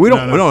neither are you. We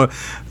don't.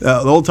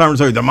 The old timers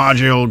say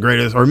DiMaggio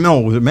greatest, or no,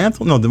 was it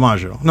Mantle? No,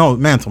 DiMaggio. No,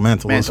 Mantle.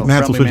 Mantle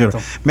switch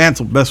hitter.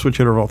 Mantle, best switch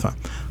hitter of all time.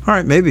 All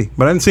right, maybe,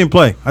 but I didn't see him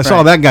play. I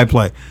saw that guy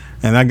play,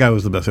 and that guy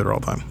was the best hitter of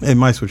all time. In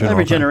my switch hitter.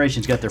 Every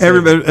generation's got their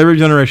every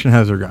generation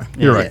has their guy.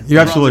 You're right.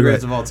 You're absolutely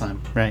right. Of all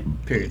time. Right.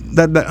 Period. Who?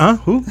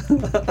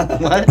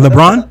 What?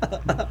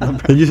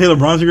 LeBron? Did you say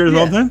LeBron's the greatest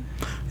of all time?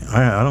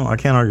 I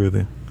can't argue with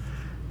you.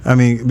 I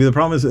mean, the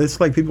problem is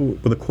it's like people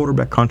with a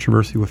quarterback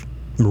controversy with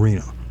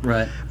Marino.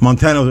 Right.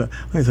 Montana. Let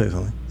me tell you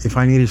something. If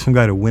I needed some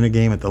guy to win a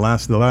game at the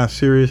last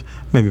series,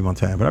 maybe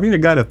Montana. But I need a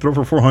guy to throw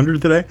for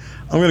 400 today.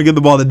 I'm going to give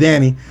the ball to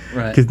Danny.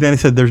 Right. Because Danny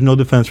said there's no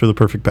defense for the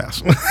perfect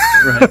pass.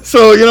 Right.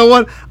 So, you know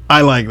what?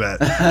 I like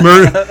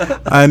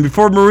that. And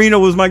before Marino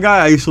was my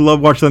guy, I used to love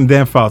watching them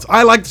damn fouls.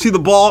 I like to see the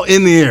ball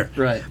in the air.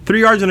 Right. 3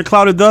 yards in a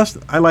cloud of dust,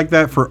 I like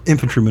that for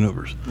infantry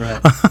maneuvers. Right.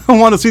 I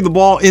want to see the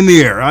ball in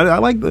the air. I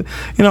like when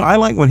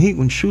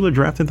Shula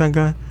drafted that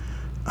guy,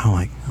 I'm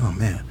like, oh,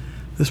 man.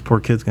 This poor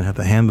kid's going to have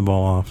to hand the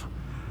ball off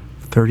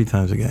 30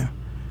 times a game.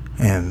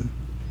 And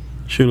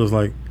Shula's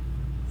like,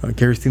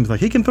 Gary's team's like,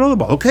 he can throw the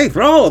ball. Okay,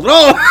 throw.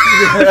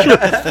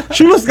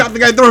 Shula's got the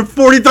guy throwing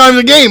 40 times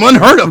a game.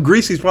 Unheard of.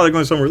 Greasy's probably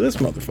going somewhere with this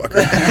motherfucker.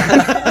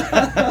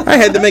 I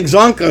had to make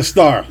Zonka a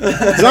star.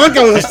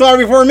 Zonka was a star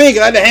before me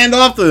because I had to hand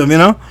off to him,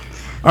 All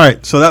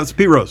right, so that's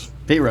Pete Rose.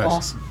 Pete Rose.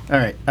 Awesome. All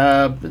right.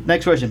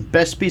 Next question.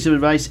 Best piece of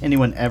advice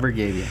anyone ever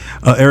gave you?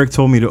 Eric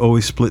told me to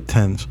always split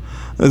tens.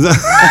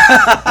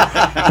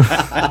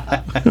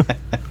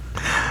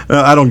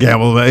 I don't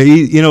gamble.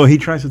 He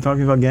tries to talk to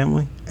me about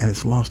gambling, and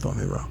it's lost on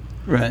me, bro.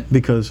 Right.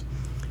 Because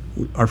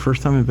our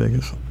first time in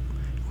Vegas,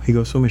 he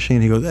goes to a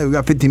machine. He goes, "Hey, we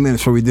got 15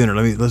 minutes before we dinner.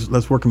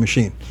 Let's work a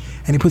machine."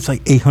 And he puts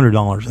like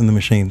 $800 in the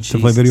machine to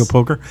play video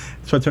poker.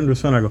 So I turn to his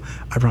son. I go,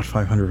 "I brought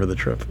 500 for the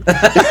trip."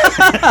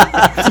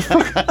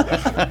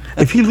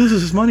 If he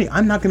loses his money,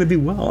 I'm not going to be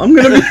well. I'm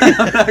going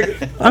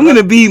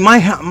to be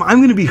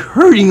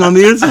hurting on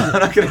the inside. I'm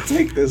not going to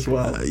take this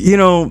well.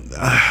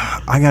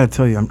 I got to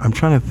tell you, I'm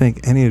trying to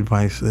think any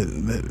advice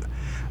that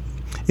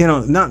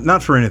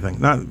not for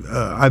anything.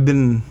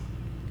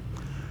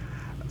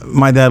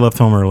 My dad left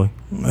home early,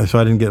 so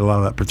I didn't get a lot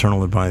of that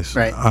paternal advice.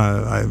 Right.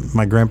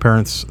 My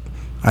grandparents,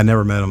 I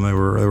never met them. They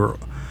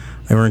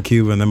were in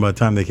Cuba, and then by the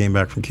time they came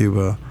back from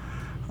Cuba,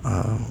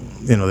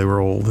 they were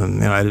old,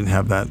 and I didn't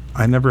have that.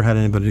 I never had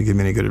anybody to give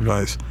me any good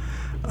advice.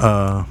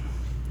 But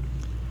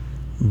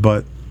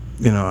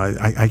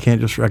I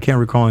can't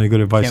recall any good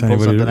advice. Can't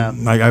pull something out.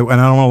 And I don't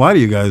want to lie to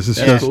you guys. It's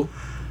just cool.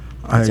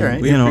 That's all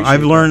right.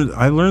 I've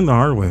learned the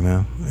hard way,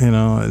 man.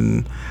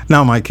 And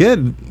now my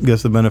kid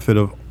gets the benefit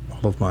of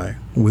all of my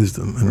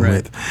wisdom and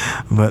wit,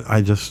 but I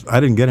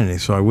didn't get any.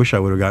 So I wish I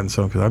would have gotten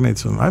some, because I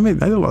did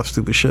a lot of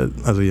stupid shit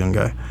as a young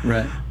guy.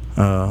 Right.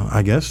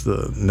 I guess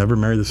never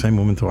married the same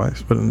woman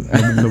twice, but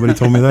nobody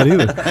told me that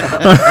either.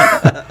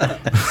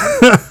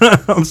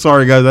 I'm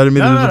sorry, guys. I didn't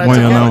mean to disappoint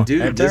you. No,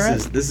 dude,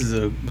 this is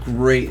a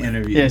great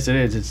interview. Yes, it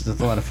is. It's a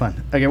lot of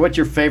fun. Okay, what's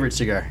your favorite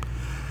cigar?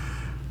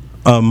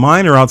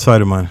 Mine or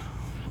outside of mine?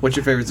 What's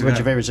your favorite cigar?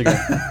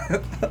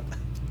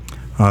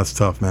 Oh, that's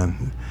tough,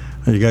 man.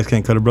 You guys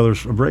can't cut a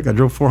brother's a break. I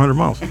drove 400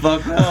 miles.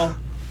 Fuck no.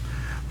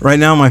 Right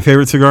now, my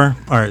favorite cigar.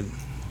 All right.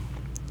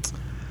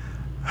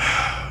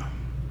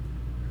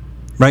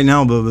 Right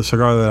now, the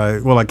cigar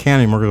that I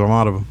can't anymore because I'm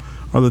out of them,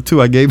 are the two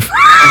I gave.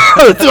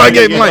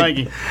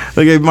 Mike.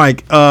 They gave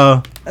Mike.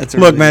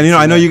 Look, man.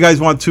 I know you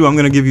guys want two. I'm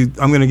gonna give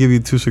you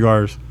two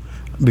cigars,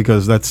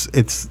 because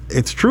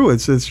it's true.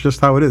 It's just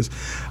how it is.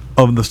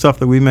 Of the stuff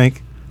that we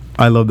make,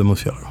 I love the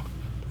Murcielago.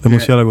 The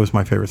Murcielago was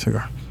my favorite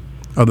cigar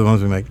of the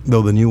ones we make.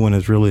 Though the new one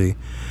has really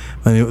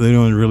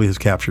has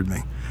captured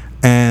me.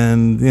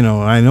 And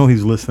I know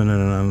he's listening,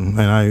 and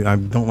I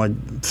don't like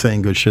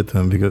saying good shit to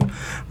him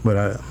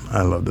but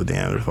I love the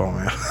Neanderthal,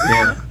 man.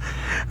 Yeah.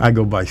 I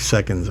go by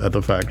seconds at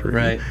the factory.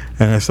 Right.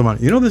 And if someone,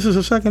 this is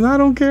a second, I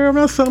don't care. I'm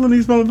not selling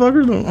these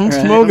motherfuckers. I'm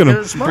smoking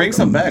them. Bring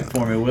some back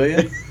for me, will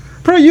you?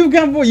 Bro, you've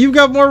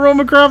got more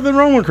Roma Craft than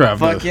Roma Craft.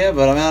 Fuck yeah,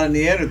 but I'm out in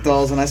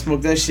Neanderthals and I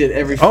smoke that shit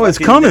every Oh, it's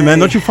coming, day. Man.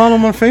 Don't you follow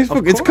him on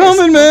Facebook? It's course,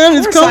 coming, man.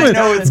 It's coming.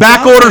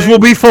 Back coming. orders will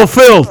be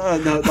fulfilled.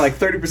 No, like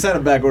 30%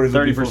 of back orders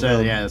will be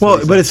fulfilled. 30%, yeah.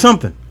 Well, but it's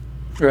something.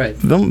 Right.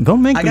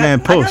 Don't make the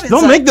man post.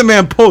 Don't make the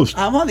man post.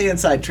 I'm on the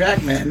inside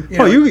track, man.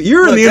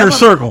 You're in the inner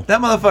circle.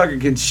 That motherfucker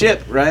can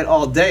ship, right,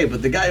 all day,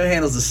 but the guy who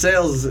handles the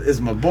sales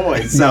is my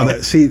boy.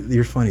 So. See,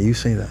 you're funny. You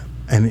say that.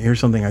 And here's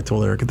something I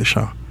told Eric at the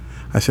show.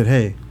 I said,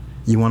 hey,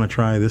 you want to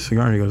try this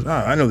cigar? And he goes,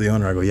 I know the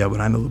owner. I go, yeah, but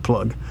I know the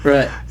plug.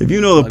 Right. If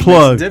you know the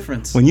plug,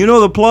 difference. When you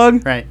know the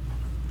plug, right,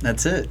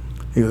 That's it.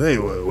 He goes, hey,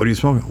 what are you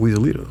smoking?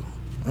 Weezalitos.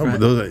 Oh, Right. but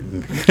those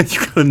you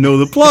gotta know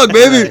the plug,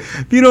 baby.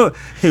 Right. You know,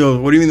 he goes,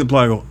 what do you mean the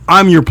plug? I go,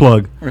 I'm your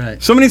plug.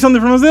 Right. Somebody needs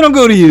something from us, they don't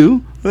go to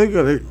you. They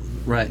go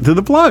Right. to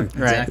the plug.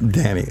 Exactly.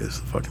 Danny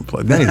is the fucking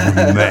plug. Danny's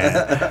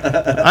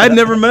mad. I'd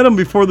never met him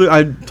before.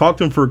 I talked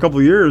to him for a couple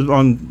of years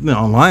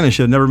online and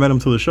shit. Never met him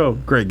till the show.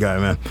 Great guy,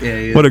 man. Yeah,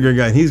 he is. What a great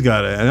guy. And he's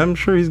got it. And I'm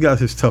sure he's got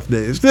his tough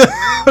days.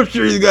 I'm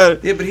sure he's got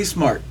it. Yeah, but he's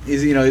smart.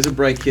 He's a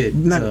bright kid.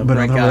 He's a But bright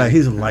on top of guy. that,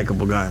 he's a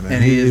likable guy, man.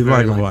 And he is he's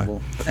very likable.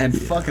 likable. And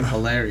fucking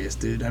hilarious,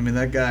 dude. I mean,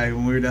 that guy,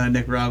 when we were down in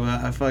Nicaragua,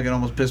 I fucking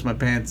almost pissed my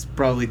pants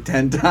probably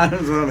 10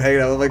 times when I'm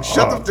hanging out. I'm like,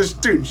 shut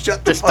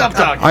the fuck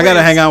up. I got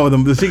to hang out with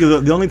him.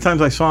 The only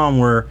times I saw him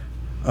were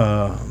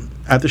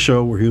at the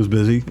show where he was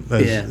busy,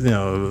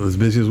 as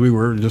busy as we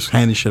were, just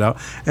handing shit out.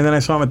 And then I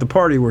saw him at the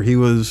party where he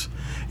was,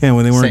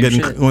 when they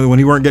weren't when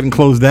he weren't getting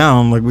closed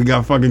down, like we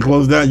got fucking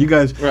closed down. You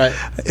guys, right?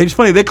 It's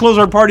funny, they closed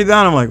our party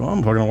down. I'm like, well, I'm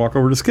fucking gonna walk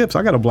over to Skip's.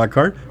 I got a black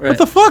card. Right. What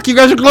the fuck? You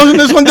guys are closing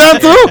this one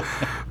down too?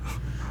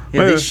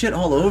 Yeah, they shit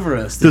all over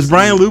us. Does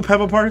Brian Loop have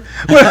a party?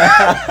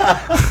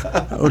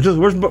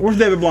 Where's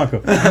David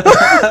Blanco?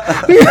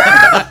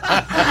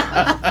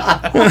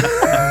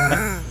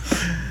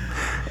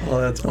 Oh,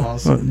 that's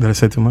awesome. Did I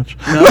say too much?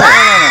 No.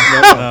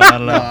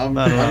 I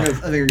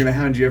think we're gonna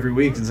hound you every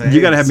week and say,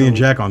 You got to have me and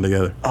Jack on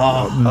together.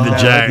 the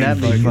Jack.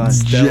 That'd be fun.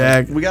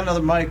 Jack. We got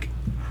another mic.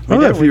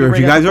 If you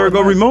guys ever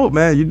go remote,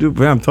 man, you do.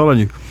 Man, I'm telling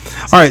you.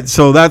 All right,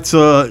 so that's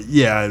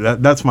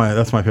that's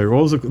my favorite.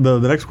 What was the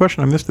next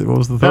question? I missed it. What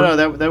was the third?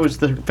 No, that was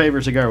the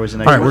favorite cigar. Was the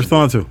next. All right, we're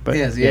question. still on two. But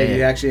Yes, you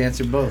actually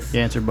answered both.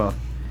 You answered both.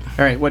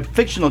 All right, what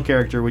fictional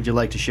character would you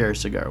like to share a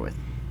cigar with?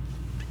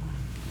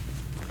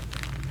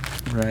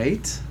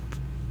 Right.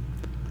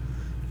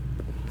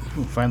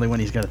 Ooh, finally, one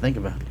he's got to think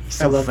about.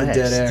 I love the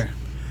dead air.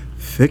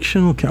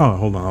 Fictional. Oh,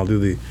 hold on. I'll do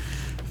the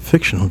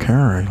fictional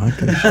character. I like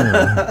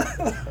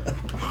that.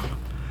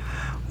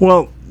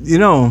 Well, you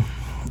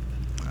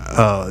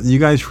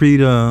guys read.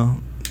 Do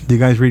you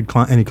guys read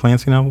any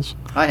Clancy novels?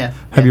 I have.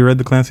 Have you read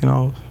the Clancy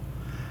novels?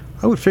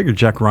 I would figure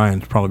Jack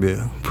Ryan's probably be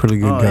a pretty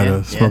good guy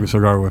to smoke a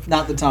cigar with.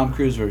 Not the Tom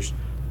Cruise version.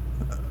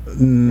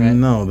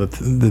 No,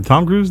 the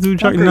Tom Cruise do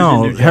Jack? Cruise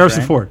No, didn't do Jack Harrison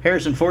Ryan. Ford.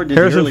 Harrison Ford did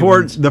Harrison the early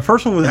Ford. ones. The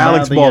first one was Now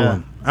Alex the,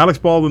 Baldwin. Alex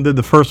Baldwin did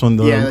the first one,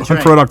 the that's Hunt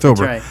right. for Red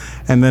October, That's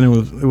and then it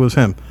was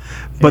him.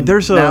 But And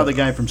there's now the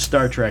guy from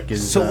Star Trek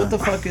is. So what the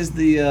fuck is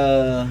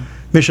the?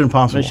 Mission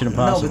Impossible. Mission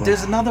Impossible. No, but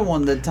there's another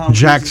one that Tom.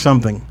 Jack Cruise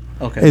something.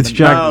 Okay. It's then-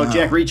 Jack. Oh,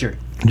 Jack Reacher.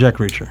 Jack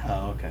Reacher.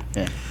 Oh, okay.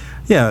 Yeah.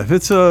 Yeah, if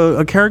it's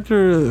a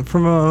character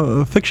from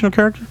a fictional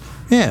character,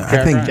 yeah,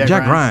 I think Ryan.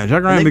 Jack Ryan. Jack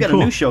And Ryan they've would be got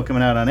cool. a new show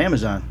coming out on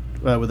Amazon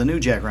with a new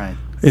Jack Ryan.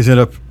 Is it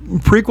a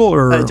prequel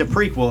or? It's a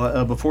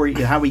prequel before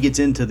how he gets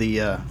into the.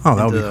 that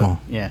would be cool.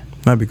 Yeah.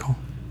 That'd be cool.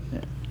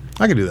 Yeah.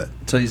 I could do that.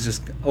 So he's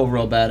just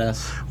overall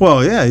badass.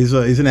 Well, yeah, he's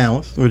an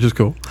analyst, which is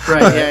cool.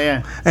 Right.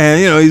 Yeah.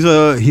 And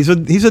he's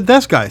a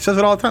desk guy. He says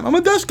it all the time. I'm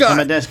a desk guy. I'm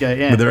a desk guy.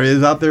 Yeah. But there he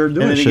is out there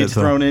doing and then he shit. gets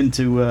thrown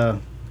into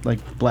like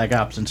black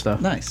ops and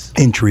stuff. Nice.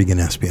 Intrigue and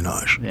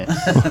espionage. Yeah.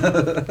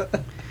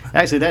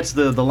 Actually, that's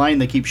the line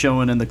they keep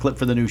showing in the clip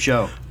for the new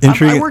show.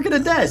 Intrigue. I work at a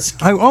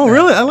desk.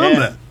 Really? I love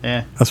that.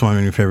 Yeah. That's one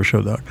of your favorite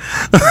show, Doc.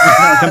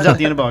 It comes out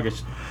the end of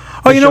August.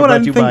 Oh, This you know show what? I brought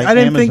to you didn't think. by I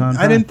didn't think.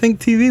 Amazon I didn't think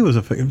TV was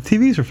a fiction.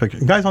 TVs are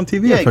fiction. Guys on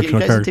TV are fictional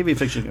guys characters. in TV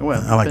fiction.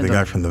 Well, I like the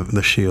depends guy on- from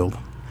the Shield.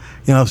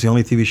 You know, it's the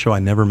only TV show I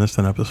never missed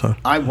an episode.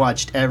 I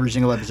watched every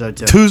single episode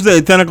too. Tuesday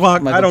at 10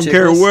 o'clock. Michael I don't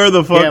care Chiklis? where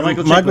the fuck. Yeah,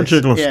 Michael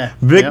Chiklis. Chiklis. Yeah.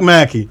 Vic Yep.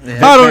 Mackey.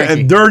 Yeah. I don't. Vic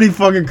Mackey. A dirty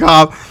fucking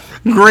cop.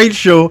 Great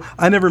show.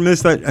 I never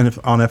missed that. And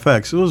on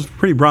FX, it was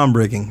pretty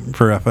groundbreaking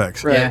for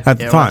FX Right. at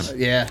the Yeah, it time. was.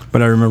 Yeah.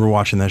 But I remember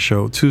watching that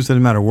show Tuesday.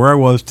 Didn't matter where I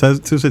was.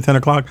 Tuesday 10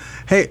 o'clock.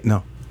 Hey,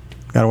 no,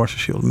 gotta watch the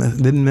Shield.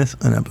 Didn't miss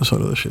an episode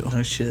of the Shield.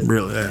 No shit.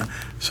 Really? Yeah.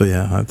 So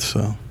yeah,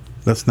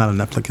 that's not a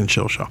Netflix and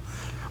chill show.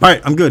 All right,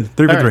 I'm good.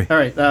 3 for 3. All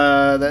right.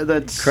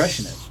 That's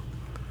Crushing it.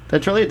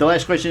 That's really it. The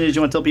last question is: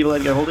 you want to tell people how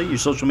to get a hold of you? Your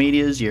social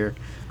medias, your.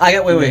 I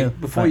got Yeah.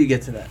 before you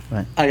get to that.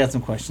 Right. I got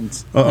some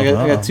questions. Uh-oh.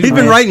 I got two. He's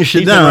been more. writing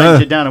shit He's been down. writing huh?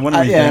 shit down. I wonder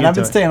if he's Yeah, gonna and get I've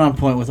been to it. staying on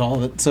point with all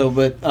of it. So,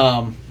 but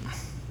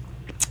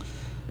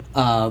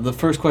the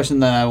first question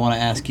that I want to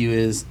ask you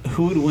is,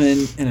 who would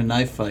win in a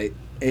knife fight,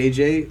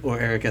 AJ or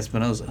Eric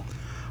Espinoza?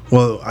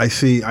 Well, I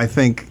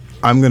think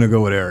I'm going to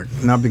go with Eric.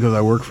 Not because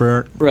I work for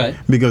Eric. Right.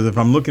 Because if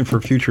I'm looking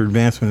for future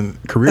advancement,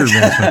 career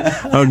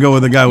advancement, I would go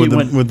with the guy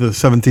with the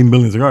 17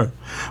 billion cigars.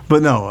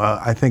 But no,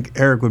 I think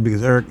Eric would,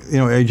 because Eric,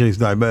 AJ's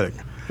diabetic.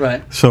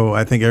 Right. So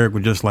I think Eric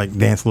would just like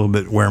dance a little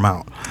bit, wear him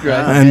out. Right.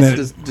 And And then,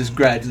 just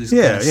gradually.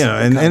 yeah,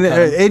 and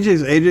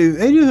AJ's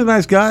a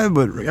nice guy,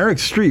 but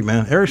Eric's street,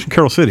 man. Eric's from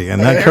Carroll City,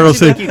 and that Eric Carroll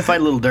seems like City. he'd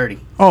fight a little dirty.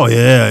 Oh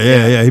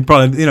yeah. He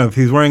probably, if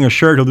he's wearing a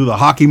shirt, he'll do the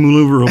hockey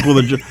maneuver.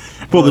 He'll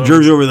pull the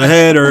jersey over the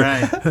head, or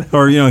Right.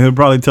 or he'll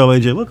probably tell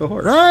AJ, "Look a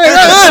horse, hey,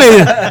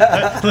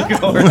 Look at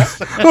horse.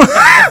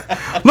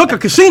 look a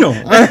casino."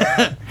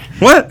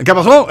 What? ¿Qué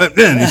pasó?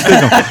 Then you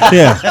stick him.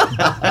 Yeah.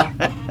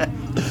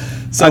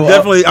 So,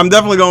 I'm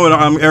definitely going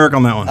with Eric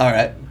on that one. All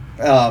right.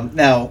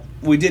 Now,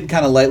 we did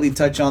kind of lightly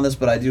touch on this,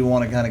 but I do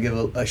want to kind of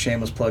give a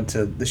shameless plug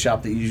to the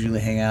shop that you usually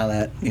hang out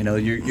at.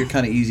 You're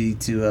kind of easy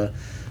to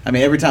I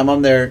mean, every time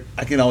I'm there,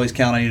 I can always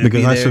count on you to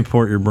because be there. I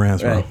support your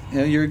brands, Right. bro. You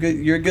know, you're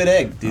a good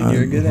egg, dude.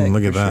 You're a good egg.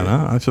 Look at that,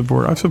 huh? I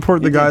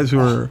support the guys who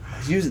are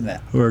using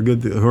that. who are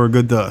good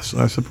to us.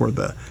 I support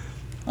that.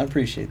 I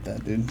appreciate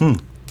that, dude.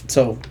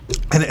 So,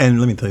 and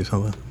let me tell you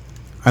something.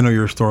 I know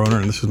you're a store owner,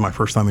 and this is my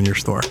first time in your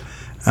store.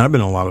 And I've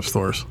been in a lot of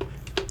stores,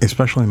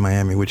 especially in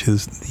Miami, which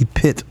is the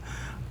pit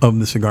of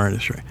the cigar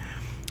industry.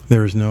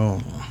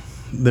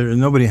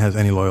 Nobody has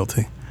any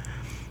loyalty.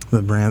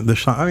 The brand, the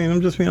shop. I mean,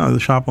 I'm just being honest. The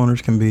shop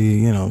owners can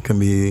be a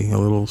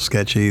little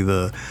sketchy.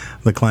 The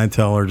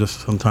clientele are just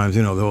sometimes,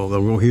 they'll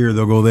go here,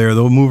 they'll go there,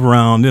 they'll move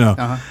around.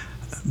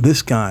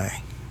 This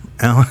guy,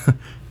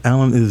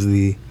 Alan is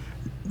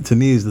to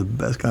me, is the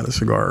best kind of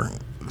cigar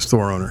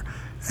store owner,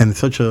 and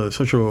such a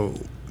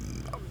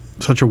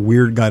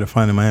weird guy to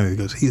find in Miami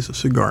because he's a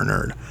cigar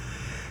nerd.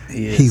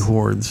 He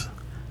hoards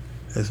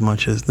as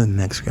much as the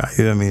next guy.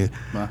 You know what I mean?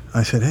 Wow.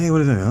 I said, hey, what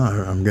is it?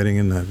 Oh, I'm getting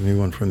in that new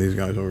one from these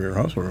guys over here,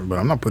 Hustler, but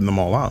I'm not putting them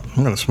all out.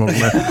 I'm going to smoke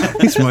them.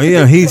 He's like,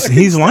 he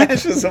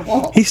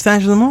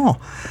stashes them all.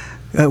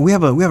 We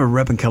have a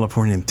rep in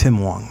California named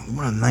Tim Wong,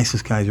 one of the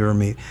nicest guys you ever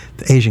meet.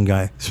 The Asian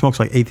guy, smokes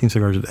like 18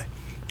 cigars a day.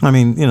 I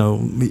mean,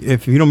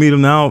 if you don't meet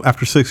him now,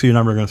 after 60, you're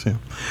never going to see him.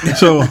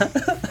 So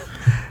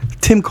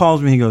Tim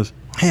calls me. He goes,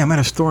 hey, I'm at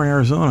a store in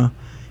Arizona.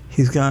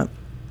 He's got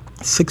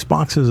 6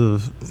 boxes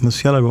of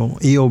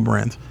Murcielago EO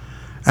brands.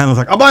 And I was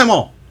like, I'll buy them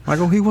all. I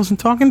go, he wasn't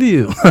talking to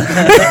you.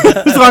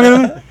 He's talking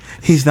to me.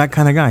 He's that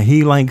kind of guy.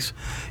 He likes,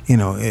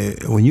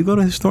 when you go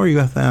to his store, you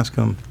have to ask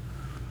him,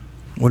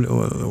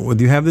 what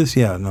do you have this?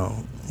 Yeah,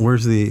 no.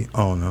 Where's the,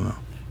 oh, no.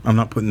 I'm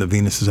not putting the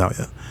Venuses out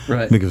yet.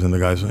 Right. Because then the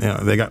guys,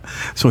 they got,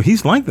 so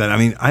he's like that. I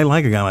mean, I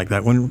like a guy like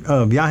that. When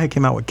Viaje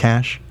came out with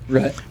Cash,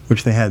 right,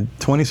 which they had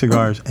 20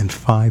 cigars and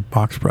 5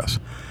 box press.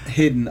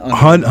 Hidden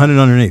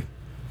underneath.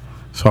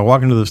 So I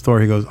walk into the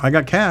store. He goes, I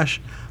got Cash.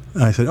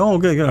 And I said, oh,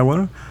 okay, good. I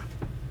want to.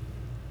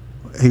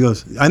 He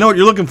goes, I know what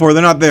you're looking for.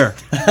 They're not there.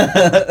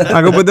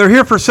 I go, but they're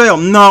here for sale.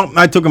 No,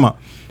 I took them out.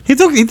 He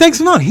takes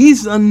them out.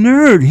 He's a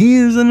nerd. He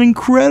is an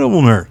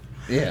incredible nerd.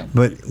 Yeah.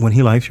 But when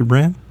he likes your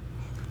brand,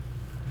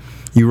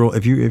 you roll.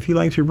 If he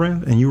likes your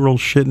brand and you roll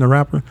shit in the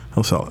wrapper,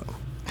 he'll sell it.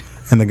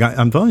 And the guy,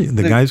 I'm telling you,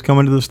 the guys come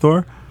into the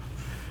store.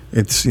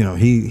 It's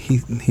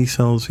he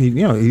sells.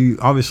 He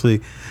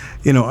obviously,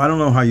 I don't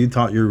know how you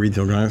taught your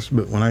retail guys,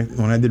 but when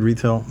I did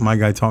retail, my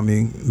guy taught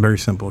me very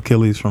simple.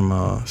 Achilles from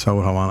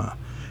Salud Havana.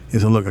 He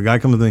said, look, a guy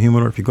comes to the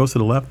humidor. If he goes to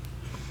the left,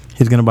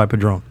 he's going to buy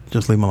Padron.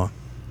 Just leave him alone.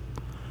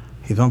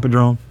 He's on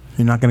Padron.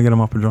 You're not going to get him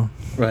off Padron.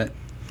 Right.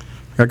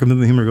 A guy comes to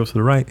the humidor, goes to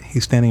the right.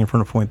 He's standing in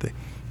front of Fuente.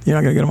 You're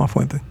not going to get him off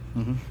Fuente.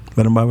 Mm-hmm.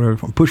 Let him buy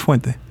whatever. Push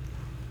Fuente.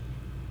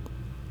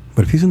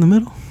 But if he's in the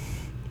middle,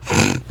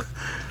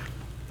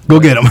 go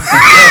get him.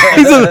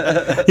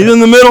 he's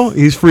in the middle.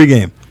 He's free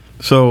game.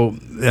 So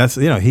that's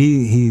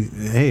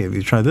hey, have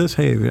you tried this?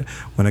 Hey,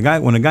 when a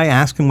guy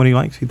asks him what he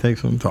likes, he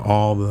takes him to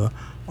all the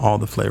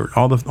flavor,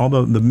 all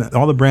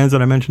the brands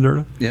that I mentioned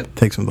earlier. Yep.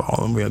 Takes them to all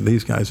of them. We have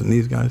these guys, and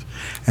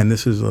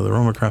this is the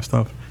Romacraft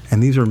stuff.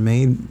 And these are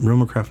made.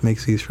 Romacraft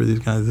makes these for these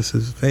guys. This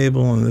is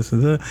Fable, and this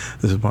is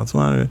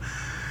Botswana.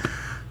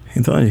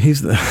 I'm telling you,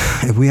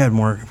 if we had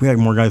more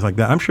guys like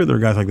that, I'm sure there are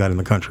guys like that in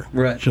the country.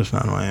 Right. Just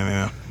not in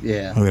Miami.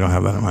 Yeah. We don't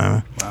have that in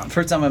Miami. Wow.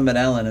 First time I met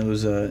Alan, it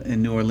was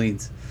in New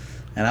Orleans,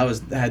 and I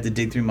had to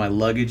dig through my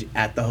luggage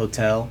at the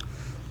hotel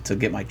to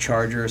get my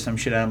charger or some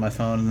shit out of my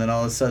phone, and then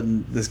all of a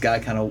sudden this guy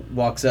kind of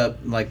walks up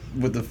like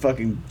with a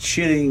fucking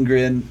shitting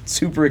grin,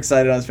 super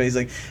excited on his face,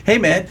 like, hey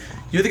man,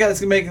 you're the guy that's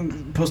gonna make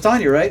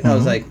Postania, right? And I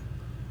was like,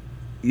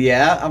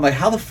 yeah. I'm like,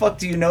 how the fuck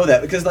do you know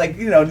that? Because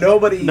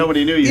nobody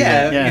knew you.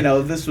 Yeah.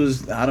 This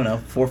was, I don't know,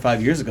 4 or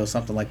 5 years ago,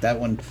 something like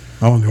that. When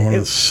New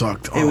Orleans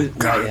sucked. It was,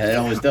 God. Yeah, it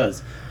always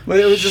does. But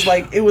it was just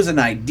like, it was an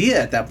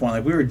idea at that point.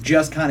 Like, we were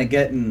just kind of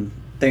getting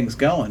things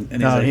going.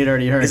 And he'd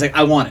already heard. He's like,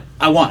 I want it.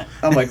 I'm like,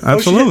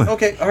 absolutely. Oh,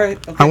 shit. Okay, all right.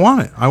 Okay. I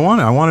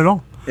want it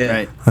all. Yeah.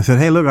 Right. I said,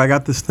 hey, look, I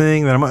got this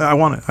thing that I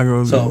want it. I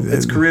go, so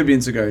it's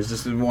Caribbean cigars.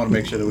 Just want to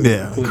make sure that we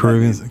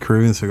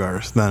Caribbean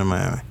cigars down in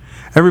Miami.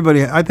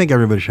 I think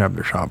everybody should have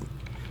their shop.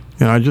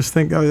 I just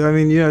think,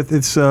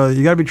 it's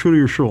you got to be true to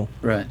your shul.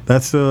 Right.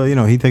 That's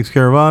he takes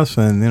care of us,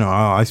 and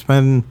I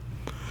spend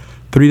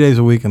 3 days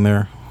a week in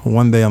there.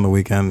 1 day on the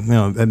weekend,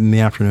 in the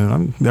afternoon.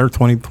 I'm there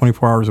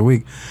 24 hours a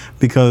week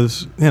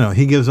because,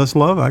 he gives us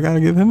love. I got to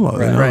give him love.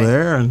 Right.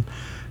 There, and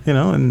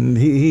and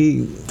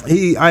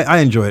I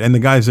enjoy it. And the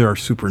guys there are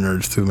super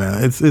nerds too,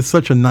 man. It's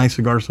such a nice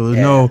cigar. So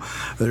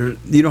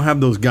you don't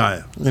have those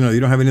guys. You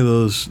don't have any of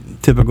those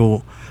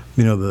typical,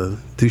 the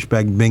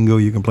douchebag bingo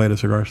you can play at a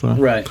cigar store.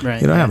 Right.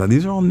 You don't have that.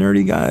 These are all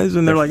nerdy guys,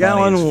 and they're like,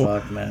 Alan,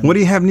 what do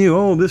you have new?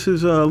 Oh, this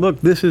is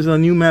this is a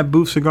new Matt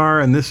Booth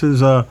cigar, and this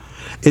is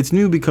it's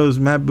new because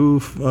Matt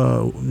Booth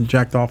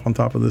jacked off on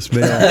top of this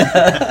bale,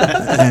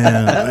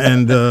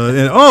 and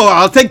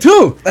I'll take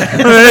 2.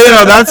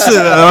 That's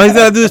it. All he's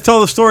got to do is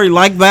tell the story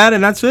like that,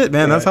 and that's it,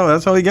 man. Right.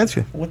 That's how he gets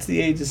you. What's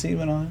the age of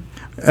semen on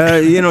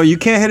it? You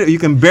can't hit it. You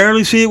can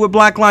barely see it with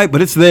black light,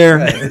 but it's there.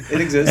 Right.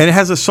 It exists, and it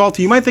has a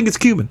salty. You might think it's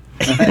Cuban.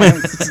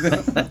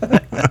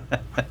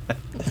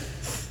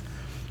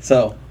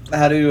 So,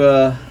 how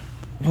do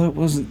What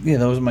was? Yeah,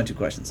 those are my two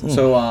questions.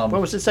 So,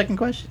 What was the second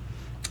question?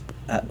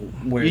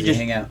 where do you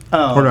hang out?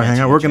 Oh, Where do I hang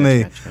out? Where can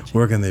they gotcha.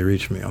 Where can they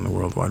reach me on the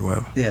World Wide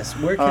Web? Yes.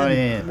 Where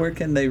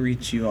can they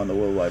reach you on the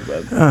World Wide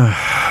Web?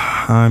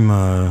 I'm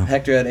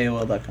Hector at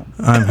AOL.com.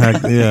 I'm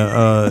Hector.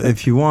 Yeah.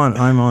 If you want,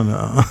 I'm on.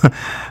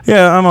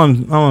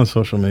 I'm on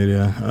social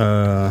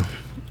media.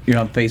 You're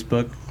on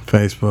Facebook.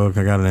 Facebook.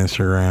 I got an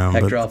Instagram.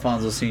 Hector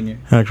Alfonso Senior.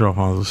 Hector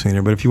Alfonso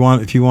Senior. But if you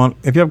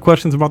have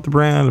questions about the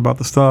brand, about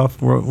the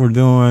stuff we're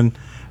doing,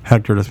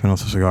 Hector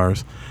Espinosa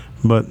Cigars.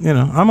 But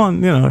I'm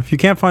on. If you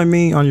can't find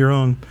me on your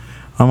own,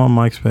 I'm on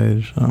Mike's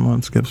page. I'm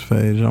on Skip's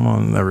page. I'm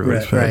on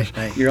everybody's page.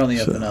 Right. You're on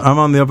the up and up. I'm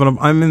on the up and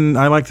up.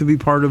 I like to be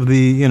part of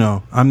the.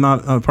 I'm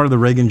not part of the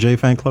Reagan J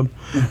fan club.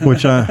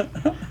 Which are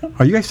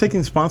you guys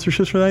taking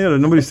sponsorships for that yet? Or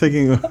nobody's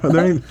taking. Are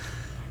there any,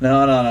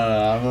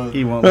 No.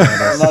 He won't.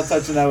 I'm not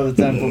touching that with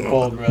a 10-foot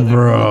pole, brother.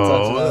 Bro. I'm not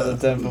touching that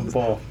with a 10-foot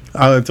pole.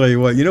 I'll tell you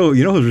what. You know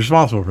who's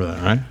responsible for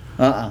that, right?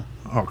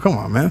 Oh, come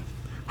on, man.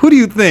 Who do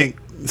you think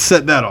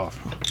set that off?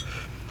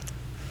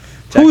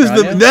 Jack Who is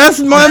Rania? That's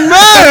my man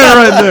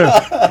right there.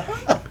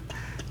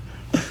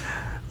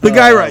 The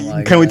guy,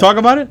 right? Can we talk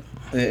about it?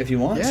 If you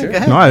want, Yeah, sure. go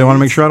ahead. No, I want to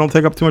make sure I don't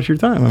take up too much of your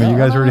time. I mean, you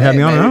guys already had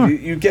me on an hour.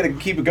 You got to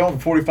keep it going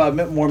for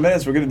 45 more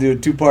minutes. We're going to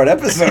do a 2-part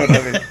episode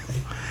of it.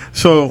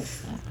 So,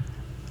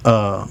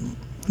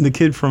 the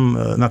kid from,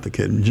 not the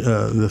kid,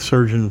 the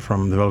surgeon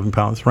from Developing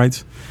Palace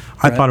writes,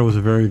 I thought it was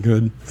a very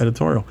good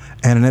editorial.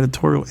 And an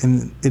editorial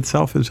in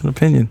itself is an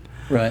opinion.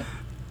 Right.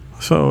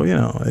 So,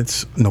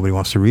 it's nobody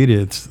wants to read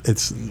it.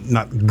 It's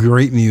not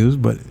great news,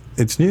 but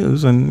it's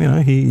news. And,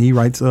 he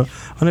writes an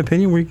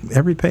opinion where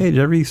every page,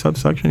 every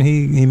subsection,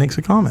 he makes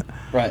a comment.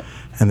 Right.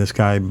 And this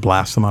guy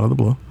blasts them out of the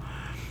blue.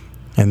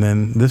 And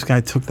then this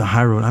guy took the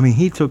high road. I mean,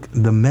 he took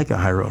the mega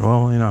high road.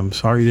 Well, I'm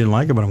sorry you didn't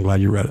like it, but I'm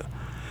glad you read it.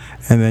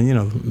 And then,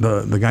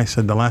 the guy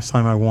said, the last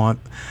time I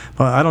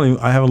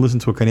haven't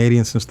listened to a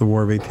Canadian since the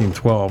War of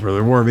 1812 or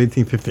the War of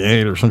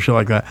 1858 or some shit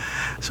like that.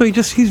 So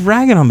he's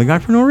ragging on the guy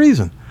for no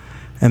reason.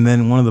 And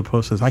then one of the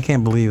posts says, I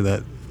can't believe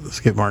that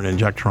Skip Martin and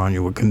Jack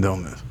Tarania would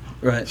condone this.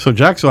 Right. So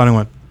Jack saw it and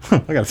went, I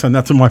got to send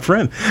that to my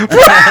friend.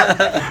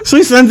 So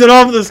he sends it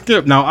off to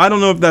Skip. Now, I don't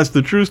know if that's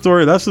the true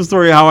story. That's the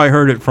story how I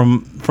heard it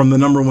from the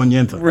number one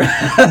Yenta. Right.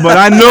 But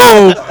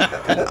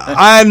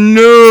I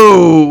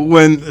know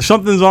when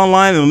something's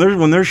online and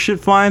when there's shit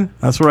flying,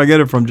 that's where I get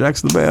it from.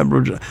 Jack's the bad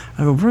bro.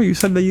 I go, bro, you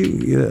said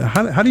that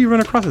how do you run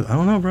across it? I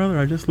don't know, brother.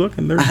 I just look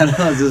and there's. I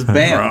know, just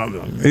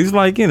bam. He's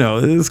like,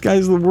 this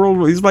guy's the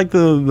world. He's like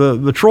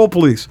the troll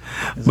police.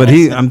 But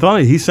I'm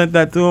telling you, he sent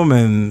that to him,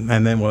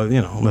 and then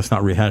let's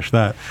not rehash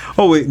that.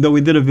 Oh wait, though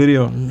we did a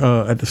video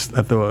at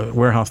the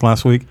warehouse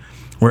last week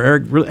where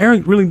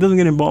Eric really doesn't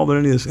get involved in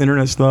any of this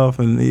internet stuff,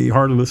 and he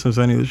hardly listens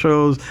to any of the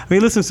shows. I mean, he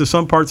listens to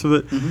some parts of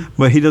it,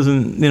 but he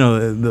doesn't,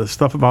 the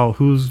stuff about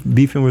who's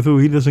beefing with who,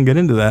 he doesn't get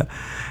into that.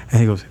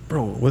 And he goes,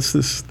 bro, what's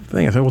this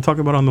thing? I said, we'll talk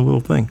about it on the little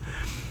thing.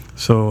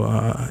 So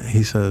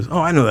he says, oh,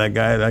 I know that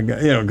guy,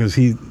 because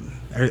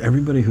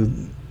everybody who...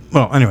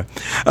 Well, anyway,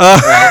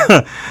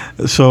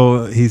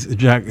 so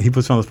Jack. He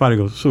puts on the spot. He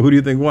goes, "So who do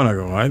you think won?" I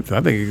go, "I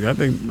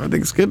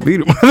think Skip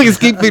beat him. I think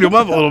Skip beat him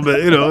up a little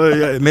bit.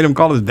 It made him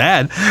call his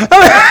dad.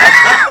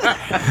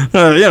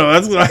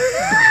 That's what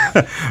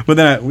but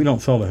then we don't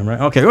sell to him,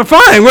 right? Okay, we're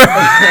fine.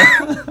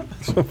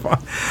 So fine.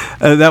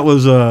 That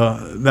was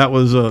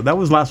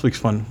last week's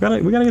fun.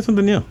 We gotta get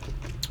something new.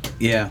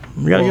 Yeah.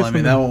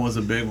 That one was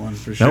a big one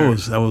for sure.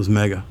 That was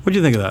mega. What'd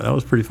you think of that? That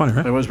was pretty funny,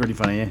 right? It was pretty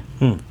funny,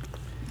 yeah.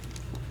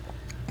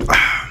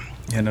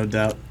 Yeah, no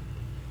doubt.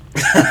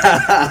 There's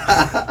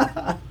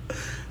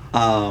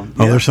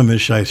some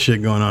midshite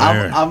shit going on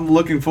here. I'm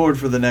looking forward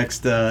for the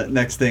next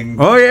thing.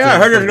 Oh yeah, I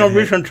heard there's gonna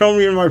be some tell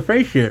me in my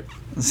face shit.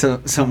 So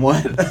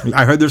what?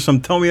 I heard there's some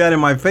tell me that in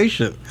my face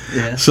shit.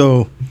 Yeah.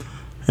 So,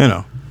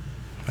 that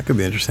could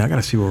be interesting. I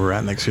gotta see where we're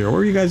at next year.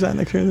 Where are you guys at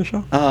next year in the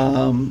show?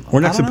 We're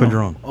next to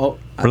Padron. Oh,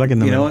 we're like in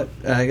the middle. You know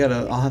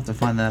what? I'll have to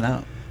find that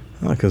out.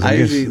 Because I'm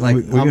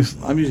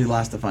usually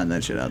last to find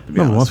that shit out. To be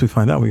honest. Once we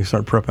find out, we can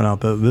start prepping out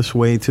this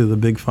way to the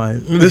big fight,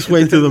 this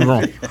way to the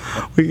wrong.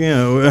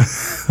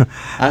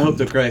 I hope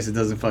to Christ it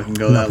doesn't fucking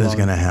go that long. Nothing's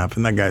gonna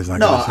happen. That guy's not.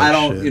 No, gonna say I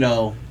don't. Shit.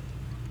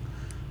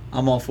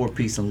 I'm all for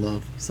peace and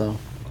love. So,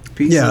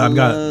 peace. Yeah, and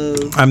love.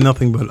 I'm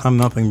nothing but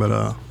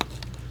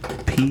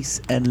peace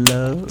and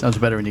love. Sounds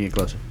better when you get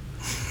closer.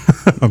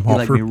 I'm You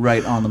like me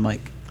right on the mic.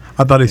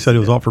 I thought he said it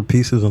was all for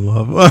pieces and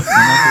love. I'm all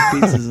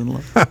for pieces and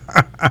love.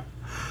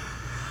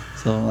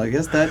 So I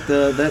guess that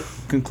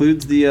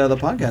concludes the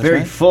podcast.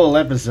 Very right? full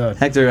episode.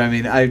 Hector,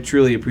 I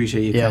truly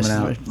appreciate you coming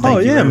out.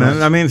 Thank you very man.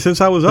 much. I mean,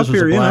 since I was up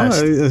here,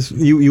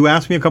 you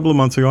asked me a couple of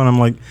months ago, and I'm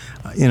like,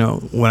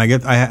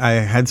 when I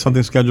had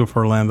something scheduled for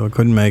Orlando, I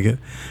couldn't make it,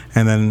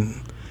 and then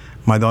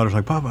my daughter's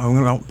like, Papa, I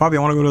want to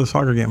go to the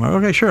soccer game. I'm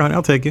like, okay, sure, honey,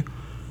 I'll take you.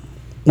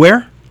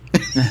 Where?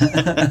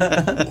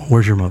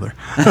 Where's your mother?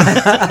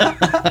 Let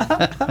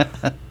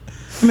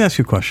me ask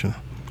you a question.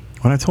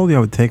 When I told you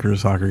I would take her to a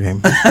soccer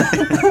game,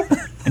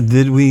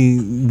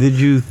 Did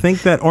you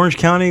think that Orange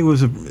County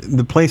was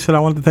the place that I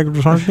wanted to take her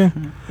to soccer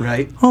game?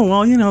 Right. Oh,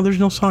 well, there's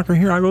no soccer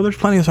here. I go, there's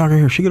plenty of soccer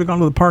here. She could have gone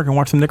to the park and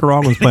watched some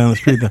Nicaraguans play on the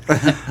street there.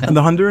 And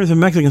the Hondurans and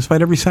Mexicans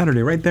fight every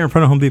Saturday right there in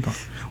front of Home Depot.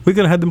 We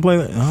could have had them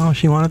play. Oh,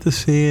 she wanted to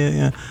see it.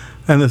 Yeah.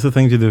 And that's the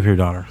things you do for your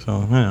daughter.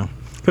 So,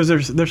 because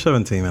they're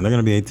 17, man. They're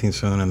going to be 18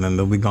 soon, and then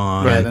they'll be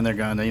gone. Right, then they're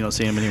gone. Then you don't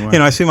see them anymore.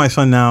 I see my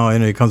son now,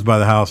 and he comes by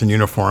the house in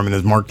uniform in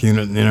his marked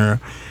unit, and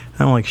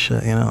I'm like,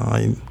 shit,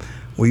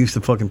 we used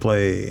to fucking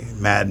play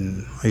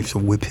Madden. I used to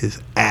whip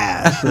his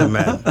ass in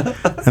Madden.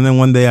 And then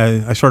one day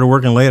I started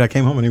working late. I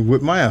came home and he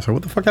whipped my ass. I said,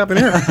 what the fuck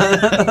happened here?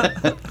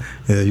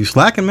 Yeah, you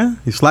slacking, man.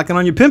 You slacking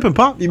on your pimping,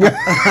 Pop. Now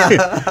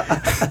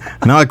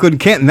I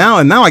can't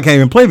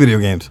even play video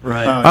games.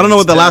 Right. I don't know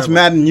what the last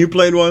Madden you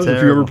played was,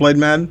 if you ever played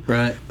Madden.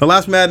 Right. The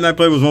last Madden I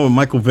played was one with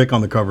Michael Vick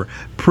on the cover.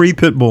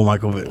 Pre-Pitbull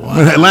Michael Vick. Wow.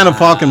 Atlanta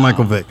Falcon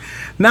Michael Vick.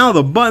 Now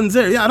the buttons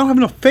there. Yeah, I don't have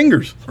enough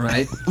fingers.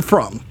 Right. For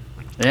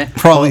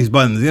all these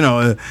buttons, you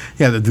have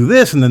to do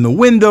this and then the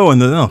window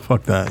and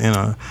fuck that,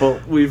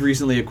 Well, we've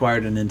recently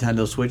acquired a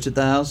Nintendo Switch at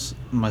the house.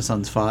 My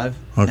son's 5,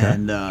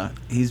 and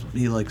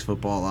he likes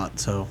football a lot.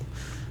 So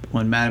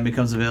when Madden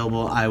becomes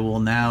available, I will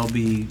now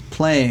be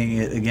playing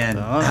it again.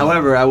 Oh.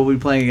 However, I will be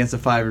playing against a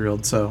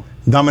 5-year-old. So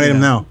dominate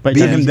him now. Beat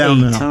him down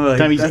now.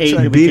 Time he's 8,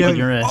 right. Beat him.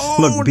 Your ass.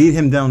 Look, beat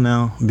him down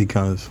now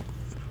because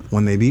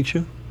when they beat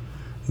you,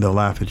 they'll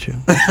laugh at you.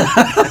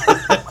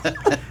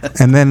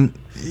 And then.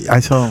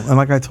 I told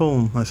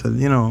him, I said,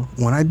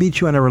 when I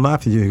beat you, I never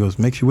laughed at you. He goes,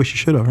 makes you wish you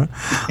should have, right?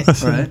 I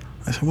said,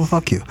 well,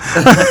 fuck you.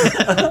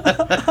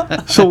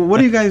 So what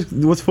do you guys,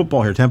 what's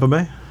football here, Tampa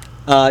Bay?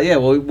 Yeah,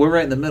 well, we're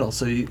right in the middle.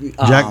 So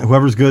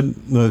whoever's good,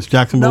 is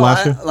Jacksonville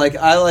last year?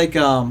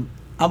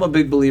 I'm a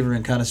big believer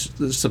in kind of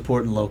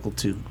supporting local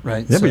too,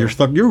 right? Yeah,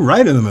 but you're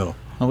right in the middle.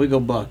 Oh, we go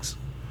Bucks,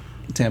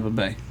 Tampa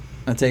Bay.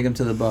 I take them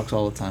to the Bucks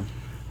all the time.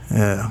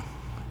 Yeah.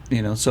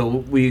 So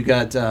we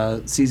got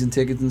season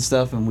tickets and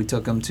stuff, and we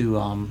took them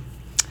to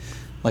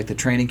the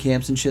training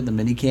camps and shit, the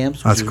mini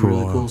camps, which is cool.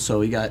 Really cool. So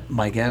we got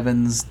Mike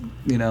Evans,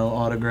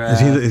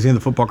 autograph. Is he in the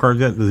football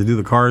cards yet? Does he do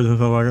the cards and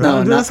stuff like that?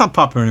 No, that's not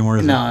popular anymore,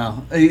 is it?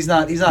 No, he's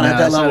not at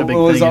that level.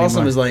 What was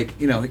awesome is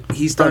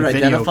he started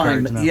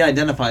identifying. He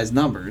identifies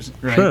numbers,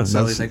 right? Sure,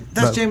 so he's like,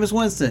 that's Jameis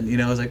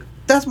Winston. I was like,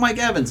 that's Mike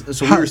Evans.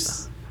 So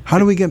how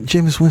do we get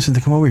Jameis Winston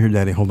to come over here,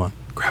 Daddy? Hold on,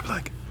 crab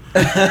leg.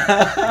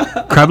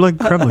 Crab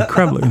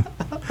leg.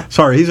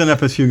 Sorry, he's an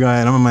FSU guy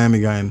and I'm a Miami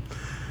guy, and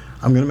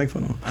I'm gonna make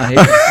fun of him.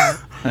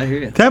 I hear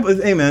you. Tampa,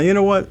 hey man, you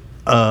know what?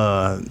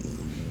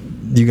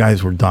 You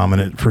guys were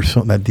dominant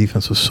that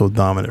defense was so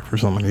dominant for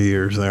so many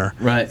years there,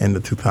 right? In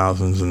the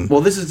 2000s, and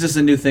this is just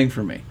a new thing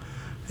for me.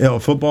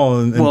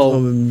 Football and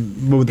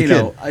with the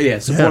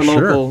kid. Support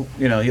local.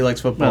 Sure. He likes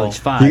football. Well, he's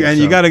 5.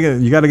 You gotta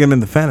get him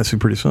into fantasy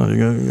pretty soon.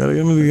 You gotta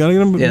get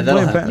him. Yeah,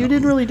 that'll happen. You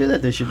didn't really do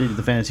that this year, did you?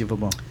 The fantasy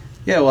football.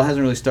 Yeah, well, it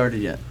hasn't really started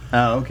yet.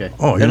 Oh, okay.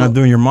 Oh, you're not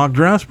doing your mock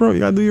drafts, bro? You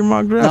got to do your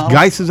mock drafts. No.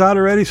 Geis is out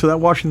already, so that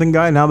Washington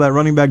guy, now that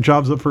running back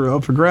job's up for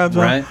grabs.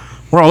 Right.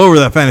 We're all over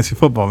that fantasy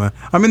football, man.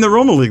 I'm in the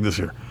Roma League this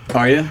year.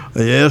 Are you?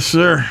 Yes,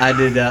 sir. I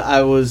did.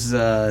 I was...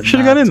 should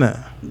have got in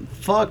that.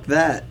 Fuck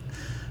that.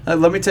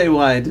 Let me tell you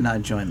why I did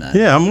not join that.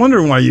 Yeah, I'm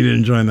wondering why you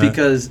didn't join that.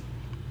 Because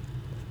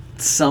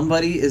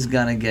somebody is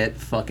going to get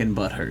fucking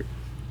butthurt.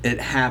 It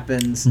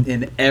happens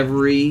in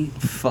every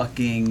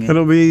fucking...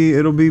 It'll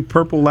be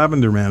purple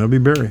lavender, man. It'll be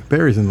Barry.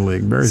 Barry's in the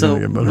league. Barry's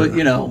going to get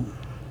butthurt.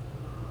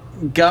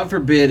 But, God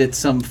forbid it's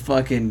some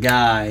fucking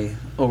guy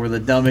over the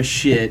dumbest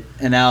shit,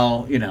 and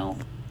now,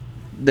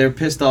 they're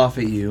pissed off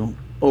at you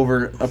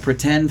over a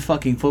pretend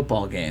fucking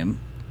football game,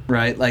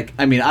 right?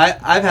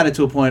 I've had it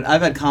to a point,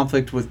 I've had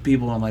conflict with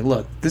people, and I'm like,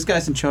 look, this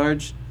guy's in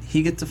charge.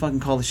 He gets to fucking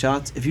call the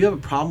shots. If you have a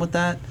problem with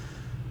that,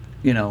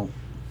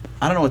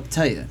 I don't know what to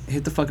tell you.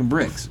 Hit the fucking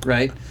bricks,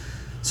 right?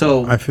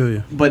 So I feel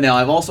you. But now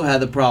I've also had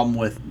the problem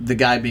with the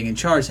guy being in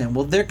charge saying,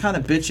 well, they're kind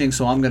of bitching,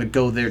 so I'm going to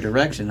go their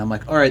direction. I'm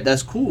like, all right,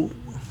 that's cool.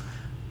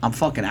 I'm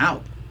fucking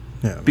out.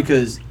 Yeah.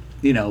 Because,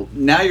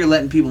 now you're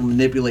letting people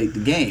manipulate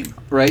the game,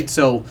 right?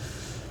 So,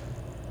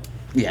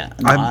 yeah.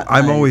 No,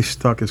 I'm always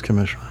stuck as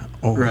commissioner.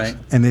 Always. Right.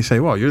 And they say,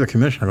 well, you're the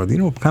commissioner. I go, do you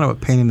know what kind of a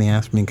pain in the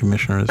ass being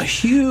commissioner is? A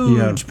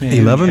huge pain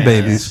 11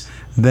 babies.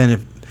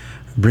 Then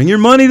bring your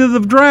money to the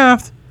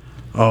draft.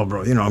 Oh,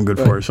 bro, I'm good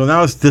for it. So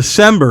now it's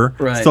December.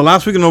 Right. It's the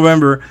last week of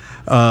November.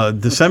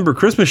 December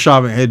Christmas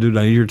shopping. Hey, dude,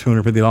 I need your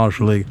 $250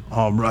 for league.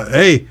 Oh, bro.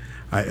 Hey,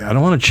 I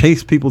don't want to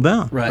chase people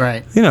down.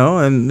 Right.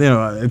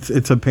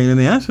 It's a pain in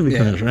the ass to be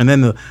commissioner.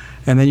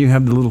 And then you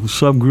have the little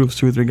subgroups,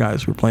 2 or 3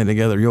 guys who are playing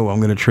together. Yo, I'm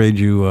going to trade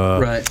you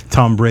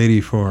Tom Brady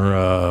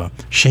for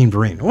Shane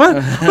Vereen. What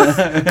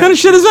kind of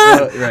shit is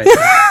that? Right.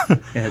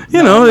 Yeah,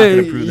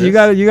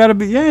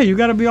 you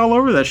gotta be all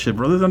over that shit,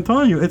 brothers. I'm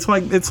telling you, it's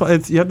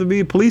you have to be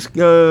a police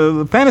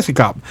fantasy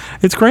cop.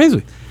 It's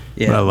crazy.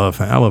 Yeah. But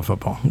I love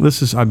football.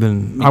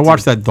 I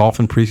watched that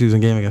Dolphin preseason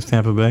game against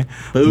Tampa Bay.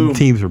 Boom. The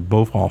teams are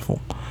both awful.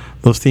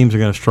 Those teams are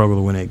going to struggle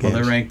to win 8 games.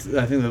 Well, they're ranked.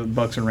 I think the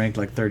Bucks are ranked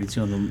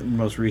 32 on the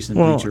most recent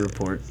Bleacher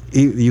Report.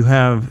 You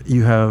have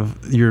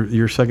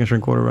your second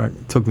string quarterback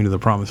took me to the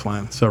promised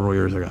land several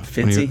years ago.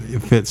 Fitzy?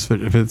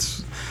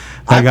 Fitz.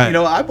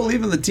 I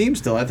believe in the team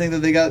still. I think that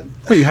they got.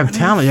 Well, you have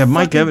talent. You have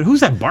Mike Evans.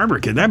 Who's that Barber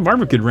kid? That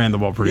Barber kid ran the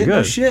ball pretty good.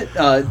 No shit.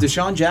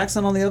 Deshaun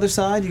Jackson on the other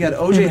side. You got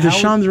OJ Howard.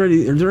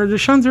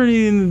 Deshaun's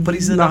already in. But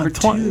he's the number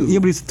 2. Yeah,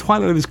 but he's the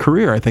twilight of his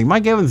career. I think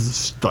Mike Evans is a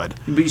stud.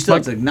 But you still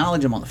have to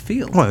acknowledge him on the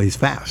field. Well, he's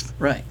fast.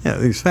 Right.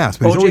 Yeah, he's fast.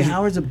 But OJ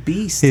Howard's a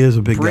beast. He is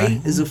a big guy.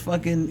 Brate is a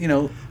fucking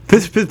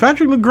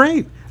Fitzpatrick looked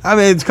great. I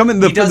mean, it's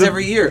coming. He does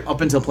every year up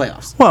until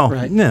playoffs. Well,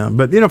 right? Yeah,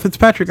 but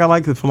Fitzpatrick, I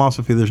like the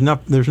philosophy. There's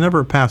never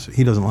a pass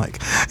he doesn't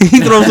like. He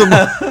throws them.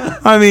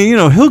 I mean,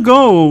 he'll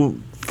go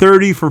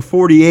 30 for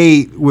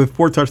 48 with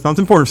 4 touchdowns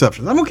and 4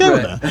 interceptions. I'm okay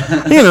with that.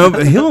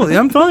 But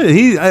I'm telling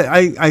you,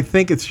 I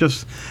think it's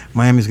just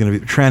Miami's going to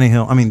be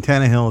Tannehill. I mean,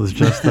 Tannehill is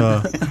just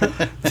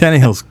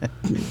Tannehill's.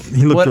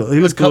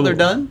 Was Cutler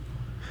done?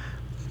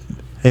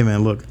 Hey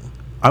man, look,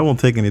 I won't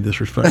take any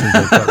disrespect from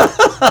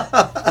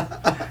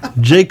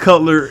Jay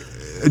Cutler.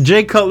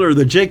 Jay Cutler,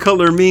 the Jay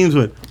Cutler memes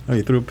with,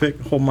 you threw a pick,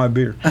 hold my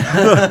beer.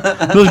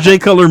 Those Jay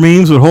Cutler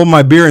memes would hold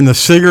my beer and the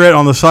cigarette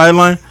on the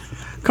sideline.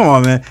 Come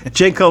on, man.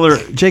 Jay Cutler,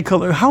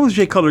 how is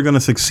Jay Cutler going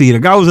to succeed? A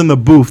guy was in the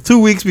booth 2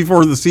 weeks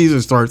before the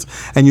season starts,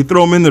 and you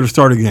throw him in there to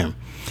start a game.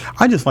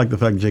 I just like the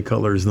fact Jay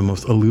Cutler is the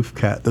most aloof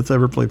cat that's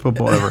ever played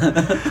football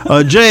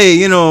ever.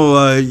 Jay,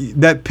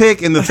 that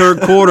pick in the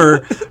third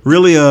quarter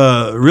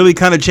really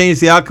kind of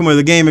changed the outcome of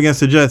the game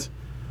against the Jets.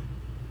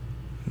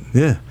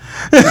 Yeah.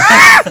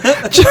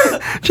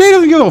 Jay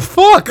doesn't give a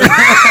fuck.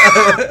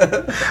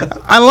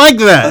 I like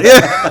that.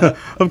 Yeah.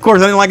 Of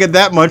course, I didn't like it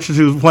that much since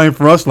he was playing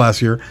for us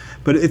last year.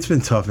 But it's been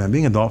tough, man.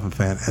 Being a Dolphin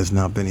fan has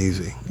not been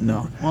easy.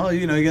 No. Well,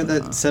 you got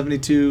that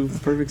 72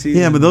 perfect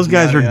season. Yeah, but those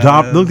guys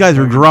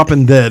are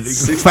dropping dead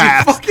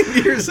fast.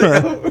 Fucking years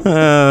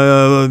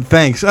ago.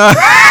 Thanks.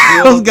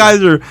 Those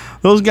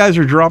guys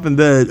are dropping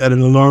dead at an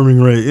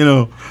alarming rate.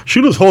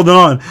 Shula's holding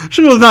on.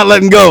 Shula's not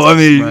letting go. I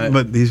mean, right.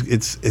 But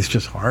it's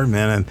just hard,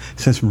 man. And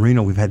since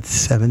Marino, we've had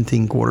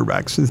 17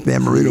 quarterbacks since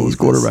Dan Marino was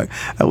quarterback.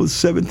 That was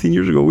 17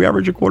 years ago. We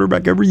average a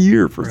quarterback every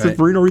year since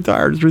Marino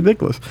retired. It's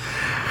ridiculous.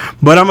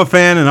 But I'm a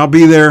fan, and I'll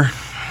be there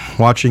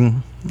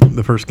watching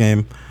the first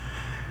game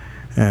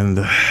and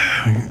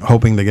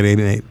hoping to get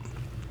 8-8.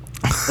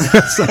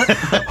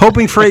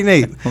 Hoping for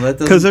 8-8. Well,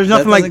 because there's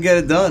nothing like get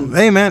it done.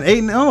 Hey man,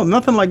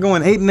 nothing like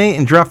going 8-8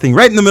 and drafting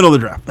right in the middle of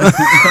the draft,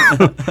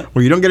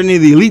 where you don't get any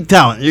of the elite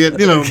talent. You get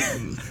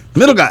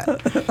middle guy.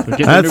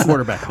 Get a new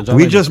quarterback.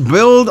 We just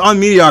build on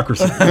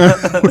mediocrity,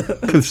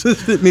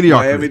 consistent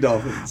mediocrity.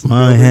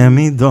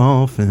 Miami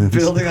Dolphins.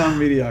 Building on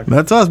mediocrity.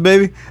 That's us,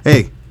 baby.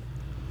 Hey,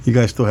 you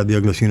guys still had the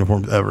ugliest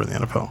uniforms ever in the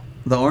NFL.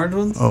 The orange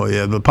ones? Oh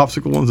yeah, the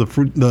popsicle ones, the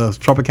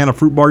Tropicana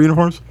fruit bar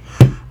uniforms.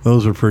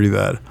 Those are pretty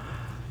bad.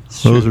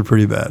 Those are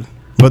pretty bad.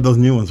 But those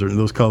new ones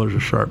those colors are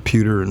sharp.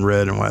 Pewter and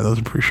red and white. Those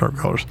are pretty sharp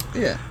colors.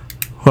 Yeah.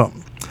 Well,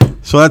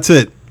 so that's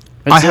it.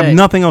 I have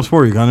nothing else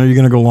for you. I know you're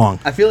going to go long.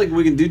 I feel like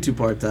we can do 2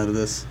 parts out of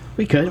this.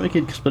 We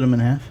could split them in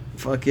half.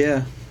 Fuck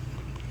yeah.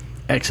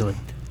 Excellent.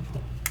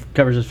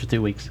 Covers us for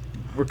 2 weeks.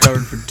 We're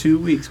covered for 2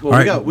 weeks. Well,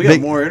 right. we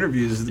got more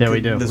interviews we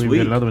do. This week.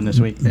 We've got another one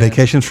this week. Yeah.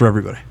 Vacations for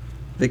everybody.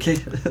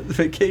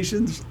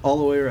 Vacations all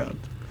the way around.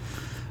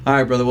 All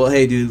right, brother. Well,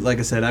 hey, dude. Like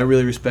I said, I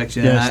really respect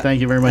you. Yes,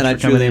 thank you very much. And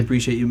for coming truly in.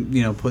 appreciate you.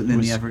 Putting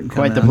in the effort and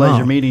coming. Quite the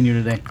pleasure meeting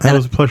you today. It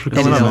was a pleasure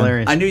coming on.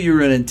 Hilarious. I knew you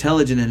were an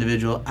intelligent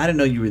individual. I didn't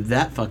know you were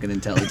that fucking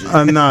intelligent.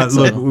 I'm not.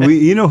 Look,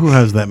 you know who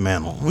has that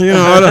mantle.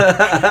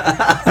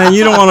 And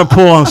you don't want to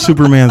pull on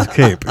Superman's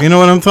cape. You know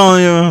what I'm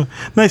telling you?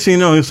 Next thing you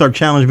know, he'll start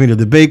challenging me to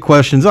debate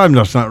questions. I'm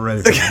just not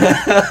ready for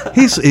that.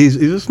 He's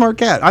a smart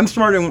cat. I'm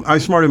smart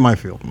in my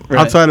field. Right.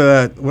 Outside of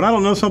that, when I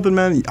don't know something,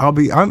 man,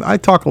 I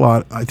talk a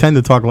lot. I tend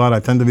to talk a lot. I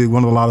tend to be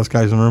one of the loudest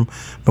guys in the room.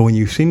 But when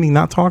you see me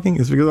not talking,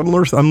 it's because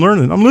I'm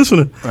learning. I'm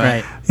listening.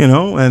 Right. What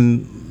I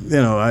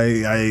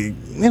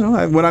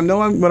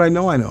know. What I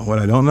know. What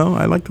I don't know,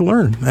 I like to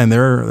learn. And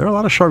there are a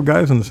lot of sharp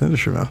guys in this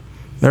industry, man.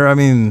 There are a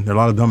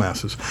lot of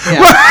dumbasses.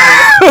 Yeah.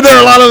 There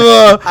are a lot of.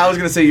 I was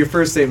gonna say your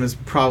first statement is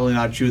probably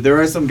not true. There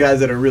are some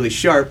guys that are really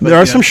sharp. But there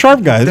are some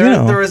sharp guys.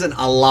 There isn't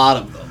a lot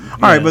of them.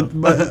 All right, but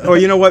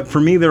you know what? For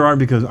me, there are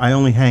because I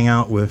only hang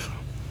out with.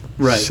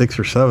 Right. 6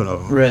 or 7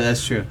 of them. Right,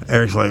 that's true.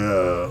 Eric's like,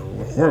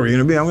 where are you going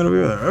to be? I'm going to be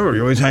there. Oh, you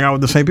always hang out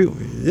with the same people.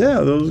 Yeah,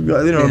 those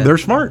guys, they're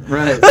smart.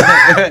 Right.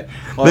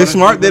 They're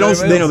smart. They don't.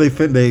 They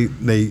fit. They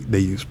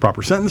use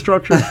proper sentence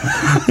structure. They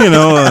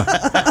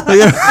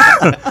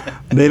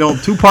don't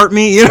 2-part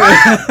me.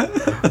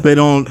 They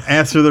don't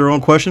answer their own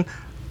question.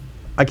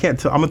 I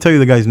can't. I'm going to tell you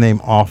the guy's name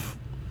off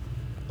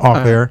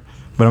air.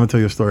 But I'm gonna tell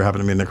you a story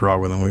happened to me in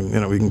Nicaragua with him.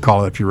 We can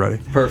call it if you're ready.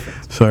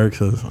 Perfect. So Eric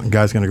says, a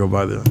guy's gonna go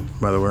by the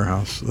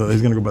warehouse.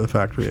 He's gonna go by the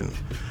factory and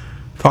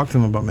talk to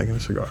him about making a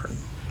cigar and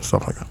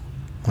stuff like that.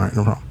 All right,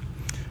 no problem.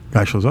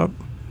 Guy shows up,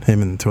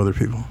 him and 2 other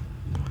people.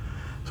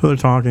 So they're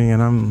talking,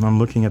 and I'm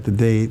looking at the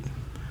date.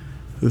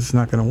 This is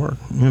not gonna work.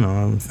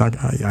 It's not.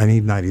 I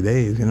need 90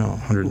 days.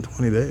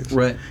 120 days.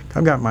 Right.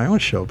 I've got my own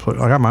show.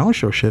 I got my own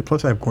show shit.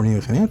 Plus I have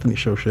Cornelius and Anthony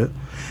show shit,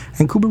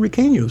 and Cuba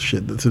Riqueño's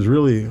shit. Which is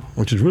really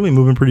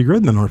moving pretty good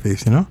in the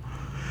Northeast. So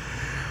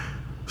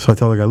I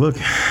tell the guy, look,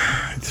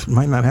 it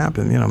might not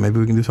happen. Maybe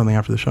we can do something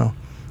after the show.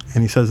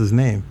 And he says his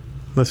name.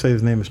 Let's say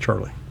his name is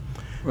Charlie.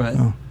 Right.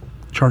 Oh,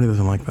 Charlie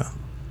doesn't like that.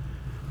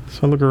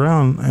 So I look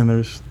around, and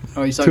there's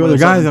he's two other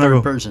guys, and I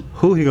go, person.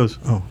 who? He goes,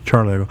 oh,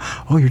 Charlie. I go,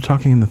 oh, you're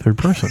talking in the third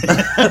person.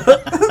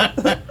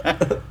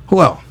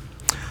 Well,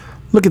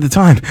 look at the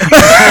time.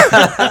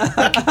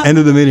 End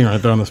of the meeting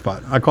right there on the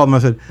spot. I called him. I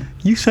said,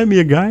 you sent me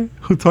a guy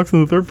who talks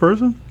in the third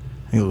person?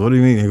 He goes, what do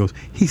you mean? He goes,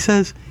 he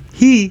says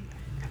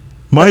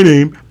my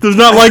name, does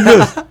not like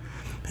this.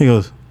 He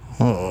goes,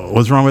 oh,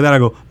 what's wrong with that? I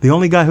go, the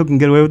only guy who can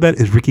get away with that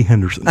is Ricky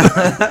Henderson.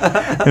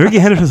 And Ricky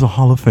Henderson's a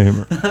Hall of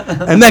Famer.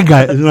 And that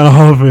guy is not a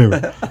Hall of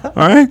Famer.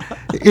 All right?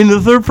 In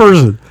the third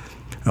person.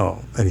 Oh,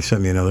 and he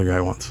sent me another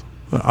guy once.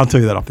 I'll tell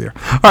you that off the air.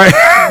 All right.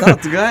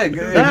 That's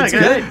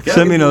good.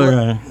 Sent me another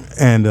guy.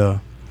 And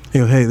he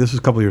goes, hey, this was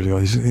a couple years ago.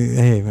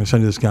 Hey, I'm going to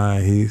send you this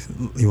guy. He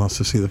wants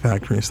to see the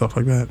factory and stuff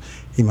like that.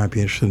 He might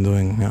be interested in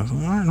doing, I was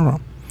like, all right, no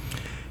problem.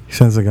 He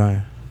sends the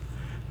guy.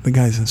 The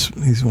guy's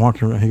he's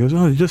walking around. He goes,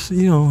 oh, just,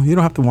 you don't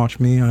have to watch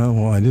me.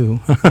 Well, I do.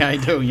 Yeah, I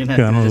do. You know, I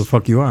don't know who the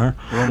fuck you are.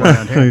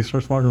 Here. He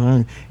starts walking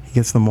around. He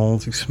gets the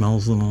molds. He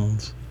smells the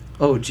molds.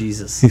 Oh,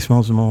 Jesus. He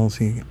smells the molds.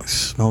 He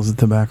smells the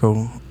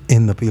tobacco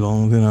in the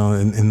pilons,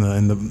 in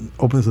the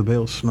opens the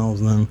bales,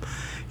 smells them.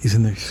 He's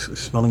in there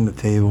smelling the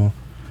table.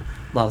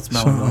 A lot of So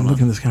smelling. I'm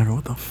looking at this guy. I go,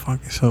 what the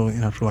fuck? So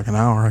after like an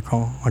hour, I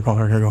call her. I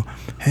go,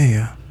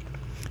 hey,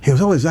 he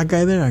goes, oh, is that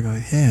guy there? I go,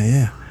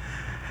 yeah.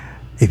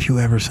 If you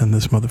ever send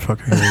this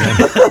motherfucker here again,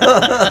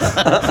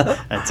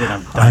 that's it.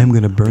 I'm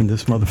going to burn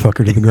this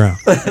motherfucker to the ground.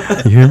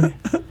 You hear me?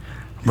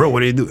 Bro,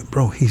 what are you doing?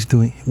 Bro, he's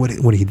doing what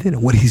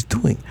he's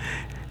doing.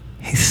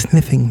 He's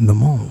sniffing the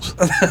moles.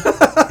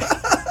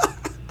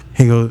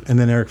 He goes, and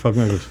then Eric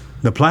fucking goes,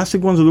 the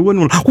plastic ones or the wooden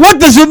ones? What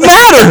does it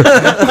matter?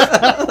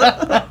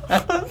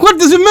 What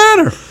does it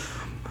matter?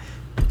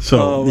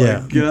 So,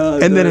 yeah.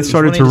 God, and then it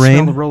started to Smell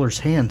rain, the roller's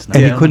hands now.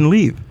 and he couldn't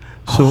leave.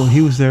 So he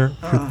was there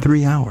for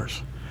 3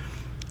 hours.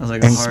 I was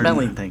like, And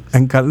smelling things.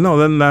 And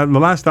then the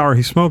last hour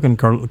he's smoking,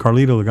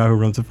 Carlito, the guy who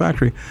runs the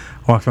factory,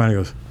 walks by and he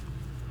goes,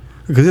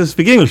 because he doesn't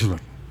speak English. He's like,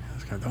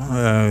 this guy,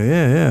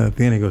 yeah. At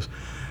the end he goes,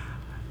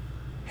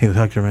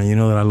 Hector, man, you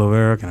know that I love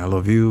Eric and I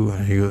love you.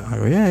 And he goes, I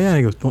go, yeah. And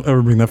he goes, don't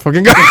ever bring that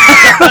fucking guy.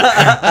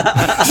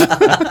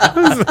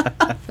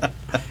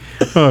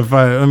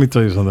 Let me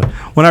tell you something.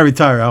 When I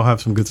retire, I'll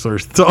have some good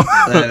stories to tell.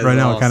 Right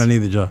now, I kind of need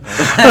the job.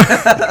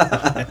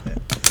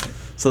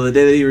 So the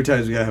day that he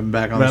retires, we got to have him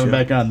back on the show.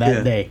 Back on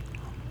that day.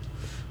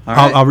 All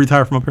right. I'll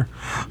retire from up here.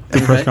 Do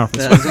press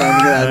conference. That's why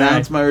I'm going to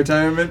announce my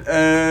retirement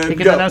and He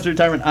can go. announce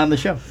retirement on the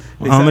show.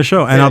 On the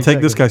show, and Yeah, I'll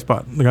take this guy's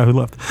spot, the guy who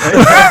left.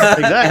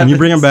 Exactly. And you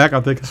bring him back,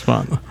 I'll take his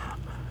spot.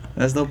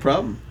 That's no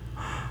problem.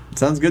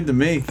 Sounds good to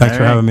me. Thanks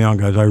for right. having me on,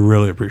 guys. I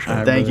really appreciate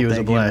it. Thank you. It was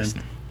a Thank you, blast.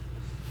 man.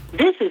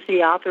 This is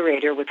the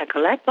operator with a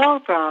collect call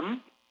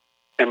from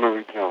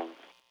Emery Jones.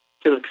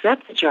 To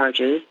accept the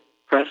charges,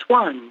 press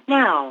 1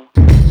 now.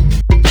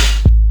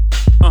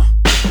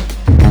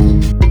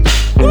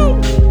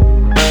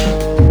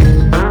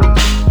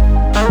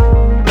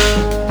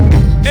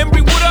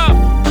 Emery, what up?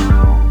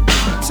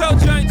 Tell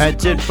James.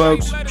 That's it,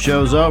 folks.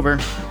 Show's over.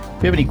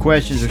 If you have any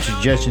questions or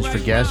suggestions for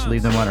guests,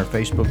 leave them on our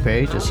Facebook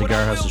page at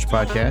Cigar Hustlers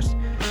Podcast.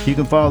 You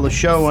can follow the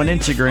show on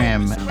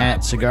Instagram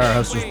at Cigar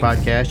Hustlers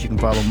Podcast. You can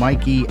follow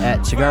Mikey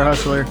at Cigar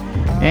Hustler.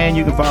 And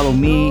you can follow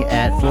me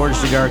at Florida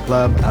Cigar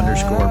Club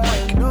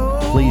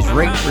 _Mike. Please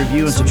rate,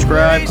 review, and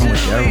subscribe on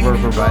whichever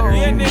provider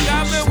you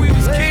use. We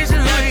was kids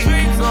and had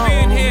dreams of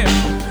being here.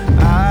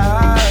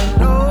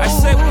 I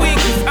said we,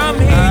 cause I'm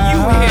here,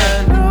 you here.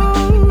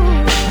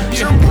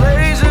 Some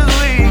places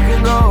we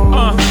can go.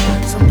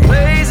 Some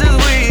places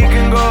we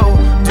can go.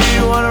 Do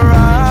you wanna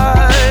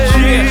ride?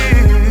 Yeah.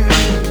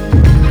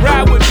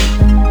 Ride with me.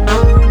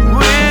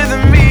 With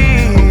me.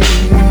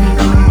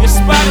 Your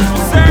spot is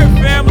reserved,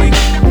 family.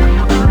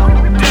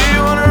 Do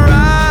you wanna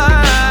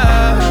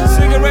ride?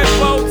 Cigarette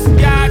boats,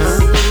 yachts.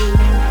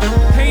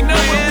 Ain't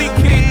nowhere we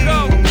can't go.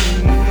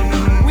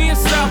 We in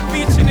South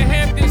Beach in the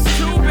Hamptons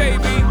too,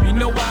 baby. You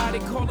know why they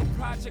call a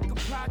project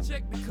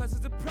because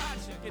it's a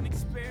project, an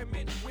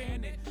experiment with